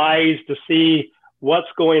their eyes to see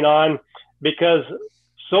what's going on, because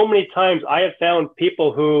so many times I have found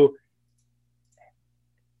people who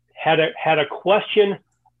had a question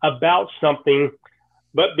about something,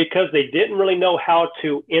 but because they didn't really know how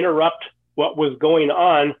to interrupt what was going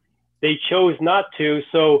on, they chose not to.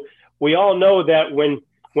 So we all know that when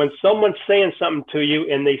someone's saying something to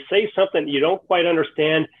you and they say something you don't quite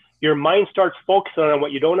understand, your mind starts focusing on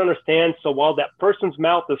what you don't understand. So while that person's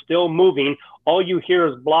mouth is still moving, all you hear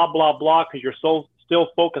is blah, blah, blah, because you're still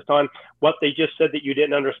focused on what they just said that you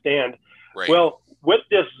didn't understand. Right. Well, with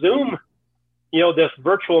this Zoom, this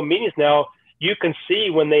virtual meetings now, you can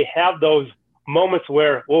see when they have those moments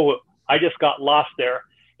where, oh, I just got lost there.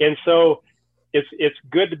 And so it's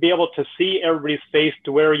good to be able to see everybody's face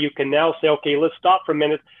to where you can now say, okay, let's stop for a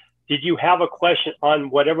minute. Did you have a question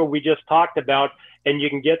on whatever we just talked about? And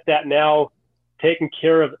you can get that now taken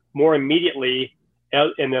care of more immediately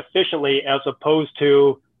and efficiently, as opposed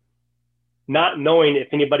to not knowing if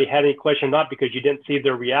anybody had any question or not, because you didn't see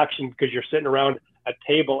their reaction because you're sitting around a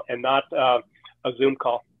table and not a Zoom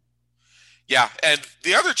call. Yeah, and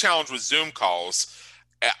the other challenge with Zoom calls,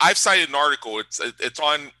 I've cited an article, it's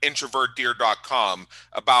on introvertdeer.com,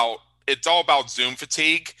 it's all about Zoom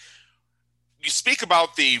fatigue. You speak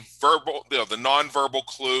about the verbal, the nonverbal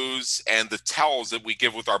clues and the tells that we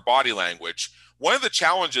give with our body language. One of the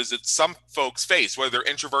challenges that some folks face, whether they're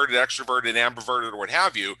introverted, extroverted, ambiverted, or what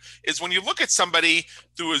have you, is when you look at somebody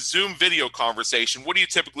through a Zoom video conversation, what do you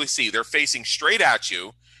typically see? They're facing straight at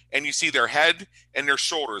you, and you see their head and their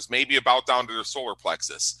shoulders, maybe about down to their solar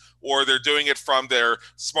plexus, or they're doing it from their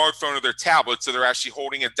smartphone or their tablet, so they're actually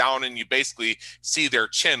holding it down, and you basically see their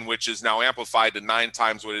chin, which is now amplified to 9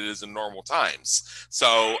 times what it is in normal times.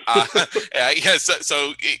 So,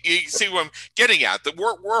 so you see what I'm getting at.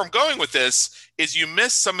 Where I'm going with this is you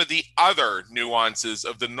miss some of the other nuances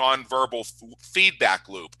of the nonverbal feedback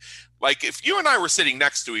loop. Like if you and I were sitting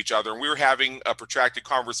next to each other and we were having a protracted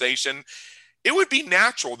conversation, it would be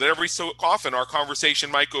natural that every so often our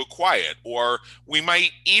conversation might go quiet, or we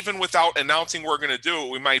might, even without announcing we're going to do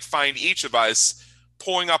it, we might find each of us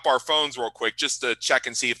pulling up our phones real quick just to check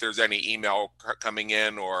and see if there's any email coming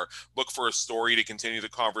in, or look for a story to continue the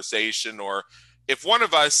conversation. Or if one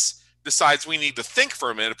of us decides we need to think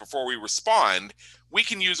for a minute before we respond, we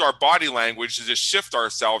can use our body language to just shift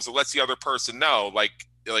ourselves. It lets the other person know, like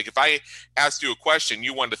if I asked you a question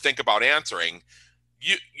you wanted to think about answering,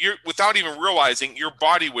 you're without even realizing, your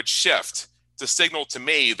body would shift to signal to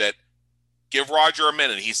me that give Roger a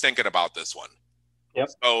minute, he's thinking about this one. Yep.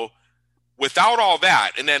 So without all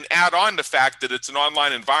that, and then add on the fact that it's an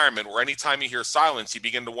online environment where anytime you hear silence, you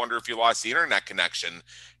begin to wonder if you lost the internet connection, and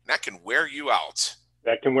that can wear you out.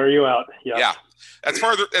 That can wear you out. Yeah. Yeah. That's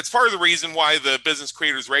part of the reason why the Business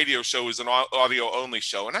Creators Radio Show is an audio only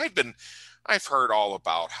show. And I've heard all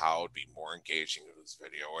about how it'd be more engaging with this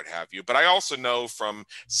video, what have you. But I also know from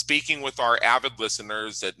speaking with our avid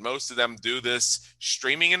listeners that most of them do this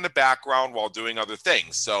streaming in the background while doing other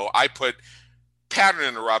things. So I put pattern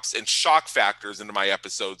interrupts and shock factors into my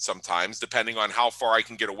episodes sometimes, depending on how far I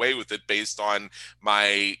can get away with it based on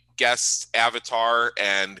my guest's avatar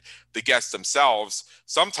and the guests themselves.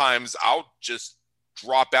 Sometimes I'll just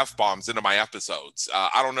drop F-bombs into my episodes.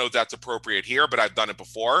 I don't know if that's appropriate here, but I've done it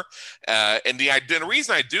before. And the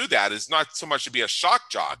reason I do that is not so much to be a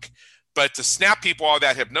shock jock, but to snap people out of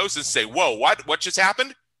that hypnosis and say, whoa, what just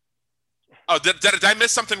happened? Oh, did I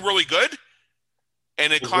miss something really good?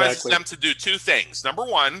 And it causes them to do two things. Number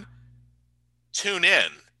one, tune in,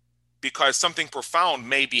 because something profound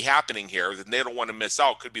may be happening here that they don't want to miss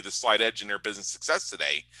out. Could be the slight edge in their business success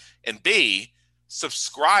today. And B,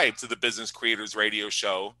 subscribe to the Business Creators Radio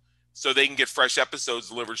Show so they can get fresh episodes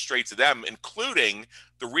delivered straight to them, including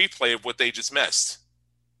the replay of what they just missed.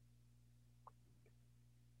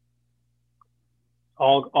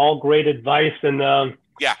 All great advice. And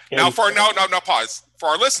yeah. Now pause. For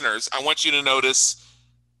our listeners, I want you to notice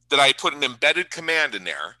that I put an embedded command in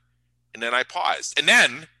there, and then I paused. And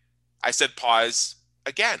then I said pause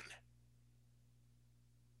again.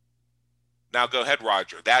 Now go ahead,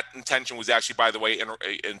 Roger. That intention was actually, by the way,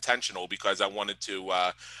 intentional, because I wanted to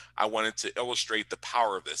illustrate the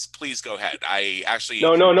power of this. Please go ahead. I actually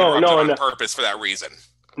on purpose for that reason.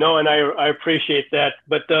 No, and I appreciate that.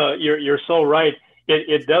 But you're so right.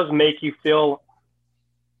 It does make you feel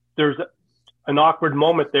there's an awkward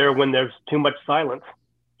moment there when there's too much silence.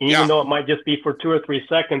 Even though it might just be for 2 or 3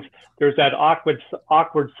 seconds, there's that awkward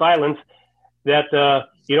silence that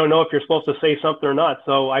you don't know if you're supposed to say something or not.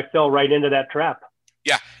 So I fell right into that trap.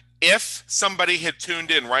 Yeah. If somebody had tuned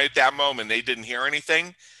in right at that moment, they didn't hear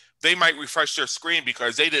anything, they might refresh their screen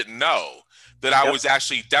because they didn't know that I was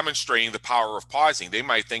actually demonstrating the power of pausing. They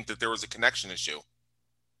might think that there was a connection issue.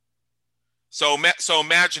 So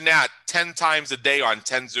imagine that 10 times a day on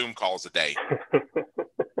 10 Zoom calls a day.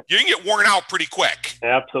 You can get worn out pretty quick.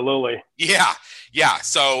 Absolutely. Yeah.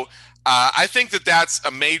 So I think that that's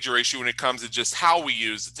a major issue when it comes to just how we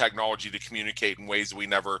use the technology to communicate in ways that we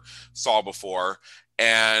never saw before.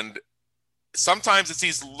 And sometimes it's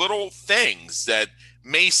these little things that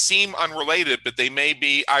may seem unrelated, but they may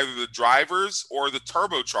be either the drivers or the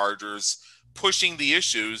turbochargers pushing the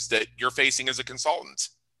issues that you're facing as a consultant.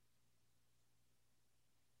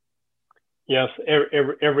 Yes,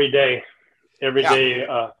 every day. Every day,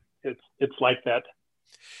 it's like that.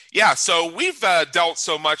 Yeah, so we've dealt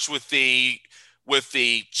so much with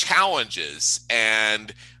the challenges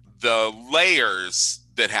and the layers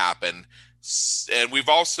that happen, and we've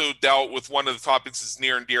also dealt with one of the topics that's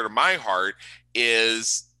near and dear to my heart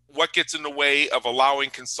is what gets in the way of allowing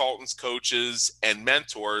consultants, coaches, and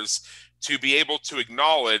mentors to be able to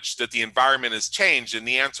acknowledge that the environment has changed and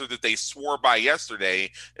the answer that they swore by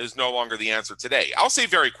yesterday is no longer the answer today. I'll say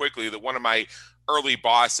very quickly that one of my early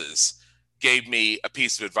bosses gave me a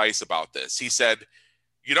piece of advice about this. He said,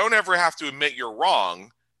 you don't ever have to admit you're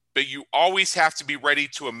wrong, but you always have to be ready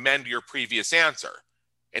to amend your previous answer.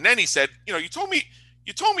 And then he said, you told me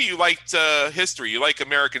you liked history, you like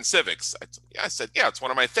American civics. I said, yeah, it's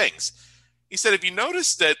one of my things. He said, have you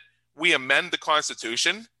noticed that we amend the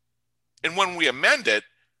Constitution? And when we amend it,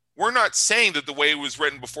 we're not saying that the way it was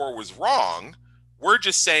written before was wrong. We're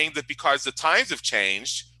just saying that because the times have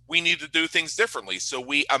changed, we need to do things differently. So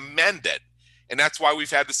we amend it. And that's why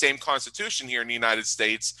we've had the same Constitution here in the United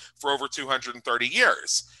States for over 230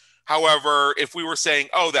 years. However, if we were saying,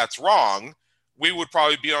 oh, that's wrong, we would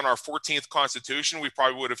probably be on our 14th Constitution. We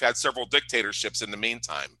probably would have had several dictatorships in the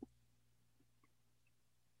meantime.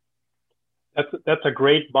 That's a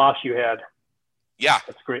great boss you had. Yeah.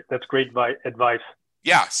 That's great. That's great advice.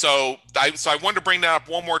 Yeah. So I wanted to bring that up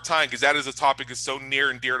one more time because that is a topic that's so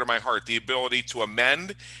near and dear to my heart, the ability to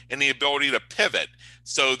amend and the ability to pivot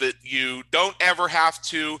so that you don't ever have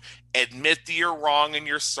to admit that you're wrong and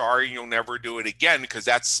you're sorry and you'll never do it again, because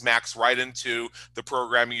that smacks right into the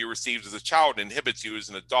programming you received as a child and inhibits you as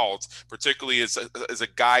an adult, particularly as a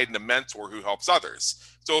guide and a mentor who helps others.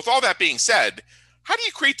 So with all that being said, how do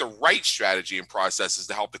you create the right strategy and processes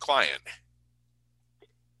to help the client?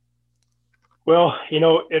 Well,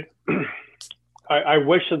 I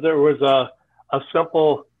wish that there was a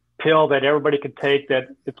simple pill that everybody could take that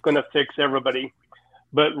it's going to fix everybody.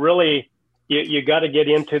 But really, you got to get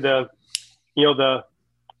into the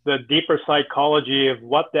deeper psychology of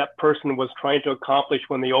what that person was trying to accomplish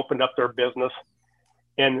when they opened up their business,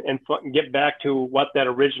 and get back to what that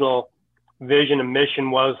original vision and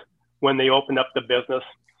mission was when they opened up the business.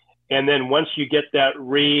 And then once you get that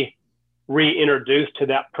reintroduced to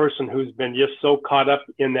that person who's been just so caught up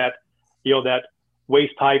in that, that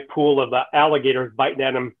waist-high pool of alligators biting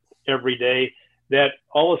at them every day, that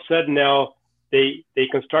all of a sudden now they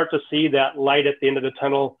can start to see that light at the end of the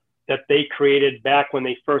tunnel that they created back when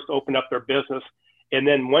they first opened up their business. And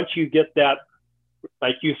then once you get that,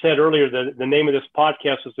 like you said earlier, the name of this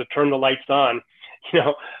podcast is to turn the lights on.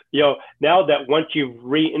 Now that once you've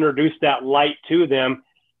reintroduced that light to them,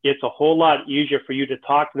 it's a whole lot easier for you to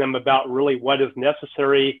talk to them about really what is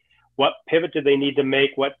necessary, what pivot do they need to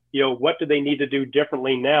make, what do they need to do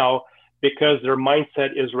differently now, because their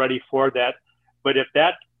mindset is ready for that. But if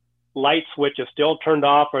that light switch is still turned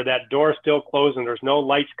off or that door is still closed and there's no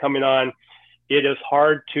lights coming on, it is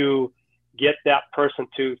hard to get that person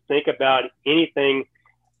to think about anything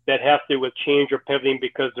that has to do with change or pivoting,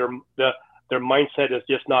 because their mindset is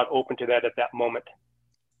just not open to that at that moment.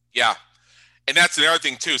 Yeah. And that's the other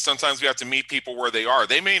thing too. Sometimes we have to meet people where they are.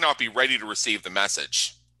 They may not be ready to receive the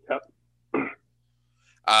message. Yep.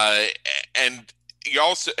 And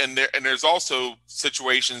there's also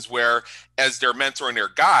situations where, as their mentor and their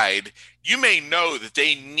guide, you may know that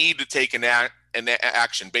they need to take an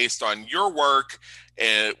action based on your work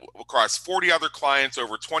across 40 other clients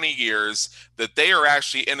over 20 years, that they are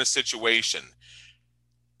actually in a situation.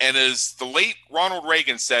 And as the late Ronald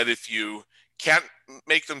Reagan said, if you can't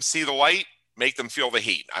make them see the light, make them feel the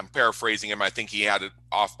heat. I'm paraphrasing him. I think he had it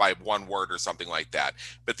off by one word or something like that.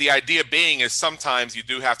 But the idea being is sometimes you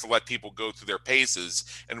do have to let people go through their paces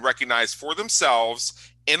and recognize for themselves,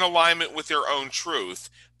 in alignment with their own truth,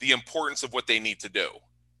 the importance of what they need to do.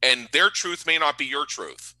 And their truth may not be your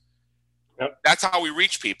truth. Yep. That's how we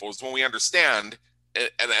reach people, is when we understand.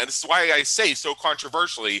 And this is why I say so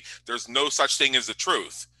controversially, there's no such thing as the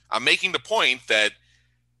truth. I'm making the point that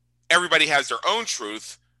everybody has their own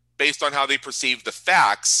truth based on how they perceive the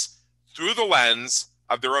facts through the lens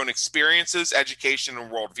of their own experiences, education,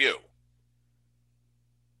 and worldview.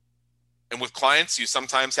 And with clients, you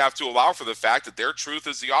sometimes have to allow for the fact that their truth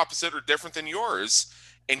is the opposite or different than yours,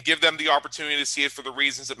 and give them the opportunity to see it for the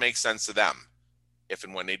reasons that make sense to them, if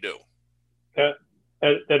and when they do. That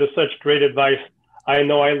is such great advice. I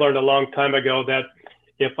know I learned a long time ago that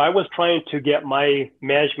if I was trying to get my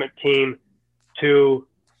management team to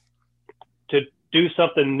do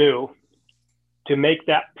something new, to make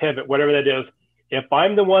that pivot, whatever that is, if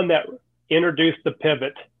I'm the one that introduced the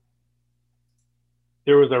pivot,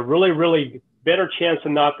 there was a really, really better chance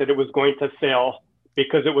than not that it was going to fail,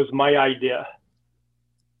 because it was my idea.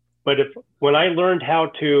 But when I learned how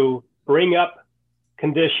to bring up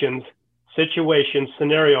conditions, situations,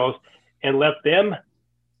 scenarios, and let them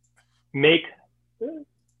make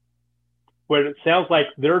what it sounds like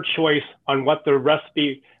their choice on what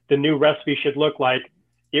the new recipe should look like,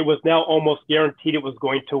 it was now almost guaranteed it was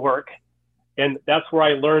going to work. And that's where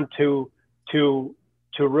I learned to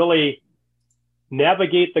really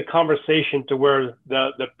navigate the conversation to where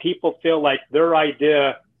the people feel like their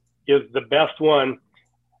idea is the best one,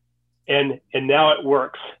 and now it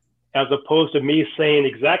works, as opposed to me saying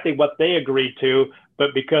exactly what they agreed to,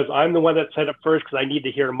 but because I'm the one that said it first, because I need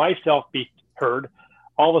to hear myself be heard,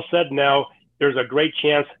 all of a sudden now there's a great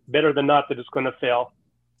chance, better than not, that it's going to fail.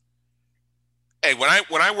 Hey,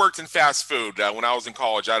 when I worked in fast food, when I was in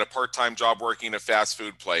college, I had a part-time job working in a fast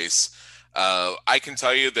food place. I can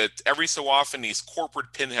tell you that every so often these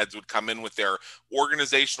corporate pinheads would come in with their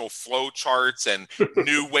organizational flow charts and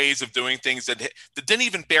new ways of doing things that didn't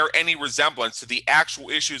even bear any resemblance to the actual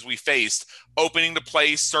issues we faced, opening the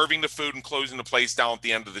place, serving the food, and closing the place down at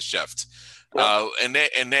the end of the shift. And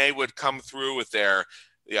they would come through with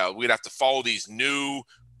we'd have to follow these new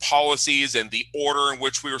policies and the order in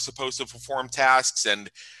which we were supposed to perform tasks. And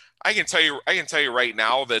I can tell you right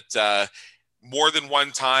now that more than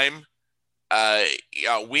one time,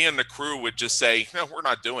 we and the crew would just say, no, we're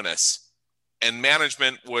not doing this. And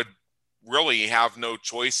management would really have no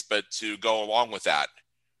choice but to go along with that.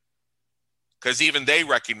 Because even they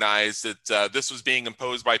recognized that this was being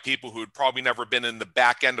imposed by people who had probably never been in the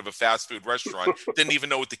back end of a fast food restaurant, didn't even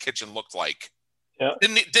know what the kitchen looked like. Yeah.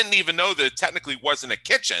 Didn't even know that it technically wasn't a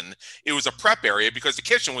kitchen. It was a prep area, because the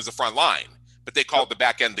kitchen was the front line, but they called the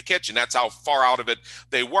back end the kitchen. That's how far out of it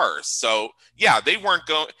they were. So yeah, they weren't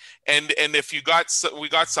going. And if we got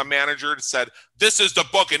some manager that said, this is the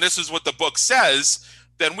book and this is what the book says,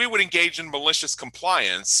 then we would engage in malicious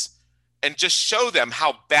compliance and just show them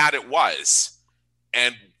how bad it was.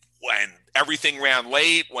 And when everything ran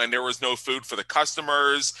late, when there was no food for the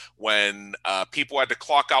customers, when people had to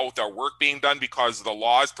clock out with their work being done because of the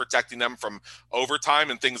laws protecting them from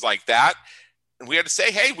overtime and things like that. And we had to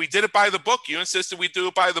say, hey, we did it by the book. You insisted we do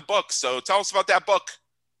it by the book. So tell us about that book.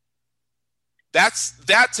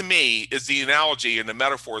 That to me is the analogy and the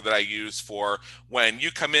metaphor that I use for when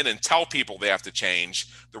you come in and tell people they have to change,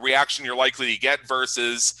 the reaction you're likely to get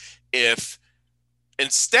versus if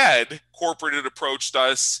Instead, corporate had approached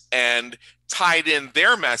us and tied in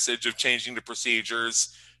their message of changing the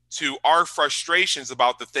procedures to our frustrations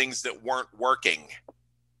about the things that weren't working.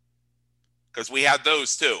 Because we had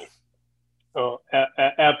those too. Oh,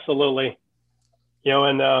 absolutely.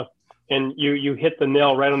 And you hit the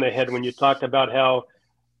nail right on the head when you talked about how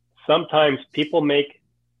sometimes people make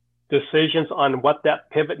decisions on what that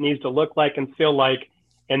pivot needs to look like and feel like,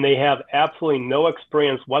 and they have absolutely no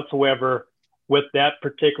experience whatsoever with that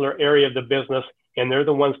particular area of the business, and they're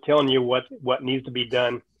the ones telling you what needs to be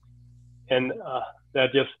done. And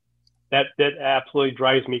that absolutely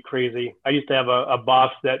drives me crazy. I used to have a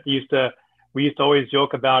boss that we used to always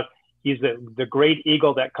joke about. He's the great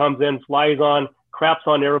eagle that comes in, flies on, craps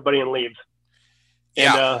on everybody, and leaves.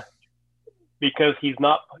 Yeah. And because he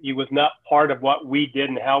was not part of what we did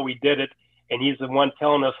and how we did it, and he's the one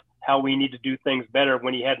telling us how we need to do things better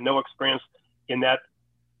when he had no experience in that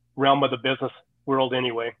realm of the business world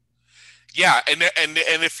anyway. Yeah, and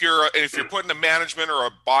if you're put in a management or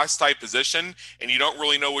a boss type position and you don't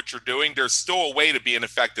really know what you're doing, there's still a way to be an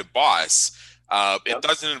effective boss. It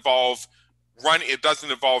doesn't involve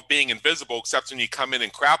being invisible, except when you come in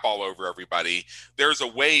and crap all over everybody. There's a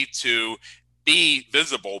way to be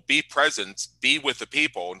visible, be present, be with the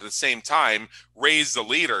people, and at the same time raise the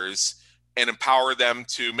leaders and empower them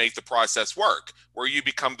to make the process work, where you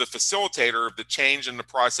become the facilitator of the change in the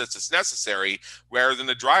process that's necessary rather than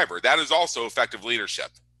the driver. That is also effective leadership.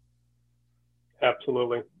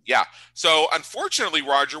 Absolutely. Yeah. So unfortunately,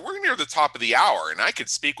 Roger, we're near the top of the hour, and I could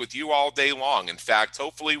speak with you all day long. In fact,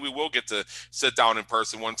 hopefully we will get to sit down in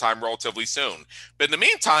person one time relatively soon. But in the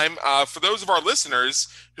meantime, for those of our listeners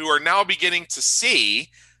who are now beginning to see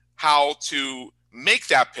how to make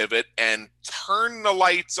that pivot and turn the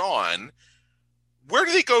lights on, where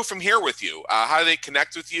do they go from here with you? How do they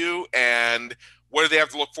connect with you, and what do they have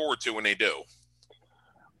to look forward to when they do?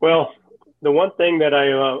 Well, the one thing that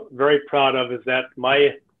I'm very proud of is that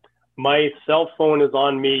my cell phone is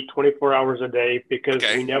on me 24 hours a day, because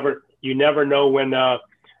you never know when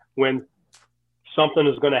something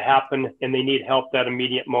is going to happen and they need help that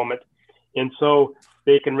immediate moment. And so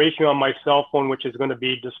they can reach me on my cell phone, which is going to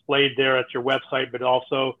be displayed there at your website, but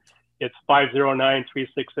also it's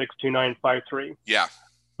 509-366-2953. Yeah.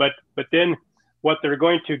 But then what they're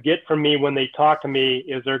going to get from me when they talk to me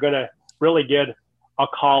is they're going to really get a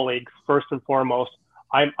colleague first and foremost.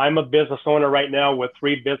 I'm a business owner right now with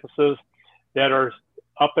 3 businesses that are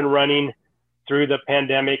up and running through the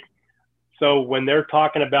pandemic. So when they're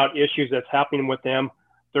talking about issues that's happening with them,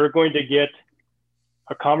 they're going to get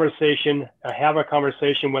a conversation, have a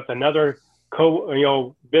conversation with another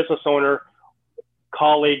business owner,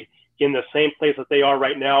 colleague in the same place that they are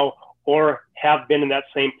right now, or have been in that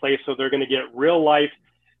same place. So they're going to get real life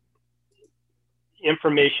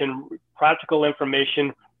information, practical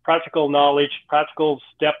knowledge, practical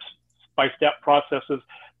step-by-step processes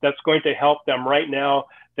that's going to help them right now,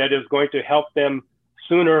 that is going to help them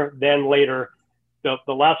sooner than later. The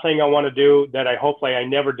last thing I want to do, that hopefully I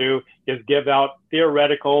never do, is give out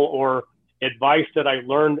theoretical or advice that I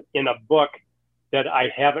learned in a book that I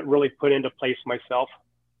haven't really put into place myself.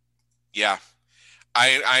 Yeah,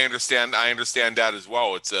 I understand. I understand that as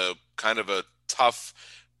well. It's a kind of a tough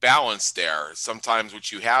balance there. Sometimes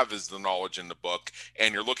what you have is the knowledge in the book,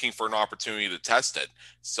 and you're looking for an opportunity to test it.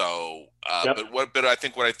 So, but I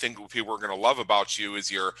think what people are going to love about you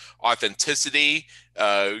is your authenticity,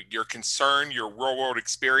 your concern, your real world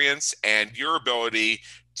experience, and your ability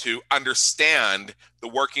to understand the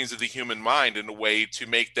workings of the human mind in a way to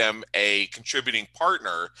make them a contributing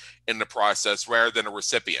partner in the process rather than a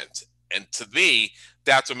recipient. And to me,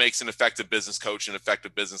 that's what makes an effective business coach and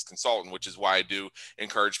effective business consultant, which is why I do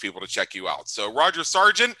encourage people to check you out. So Roger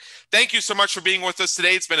Sargent, thank you so much for being with us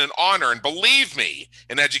today. It's been an honor, and believe me,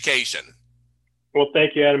 an education. Well,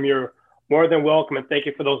 thank you, Adam. You're more than welcome, and thank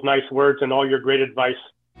you for those nice words and all your great advice.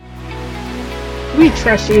 We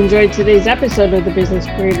trust you enjoyed today's episode of the Business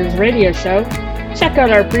Creators Radio Show. Check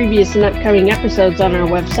out our previous and upcoming episodes on our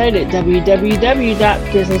website at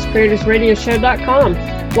www.businesscreatorsradioshow.com.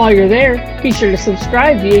 While you're there, be sure to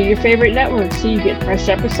subscribe via your favorite network so you get fresh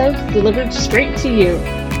episodes delivered straight to you.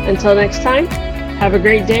 Until next time, have a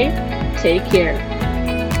great day. Take care.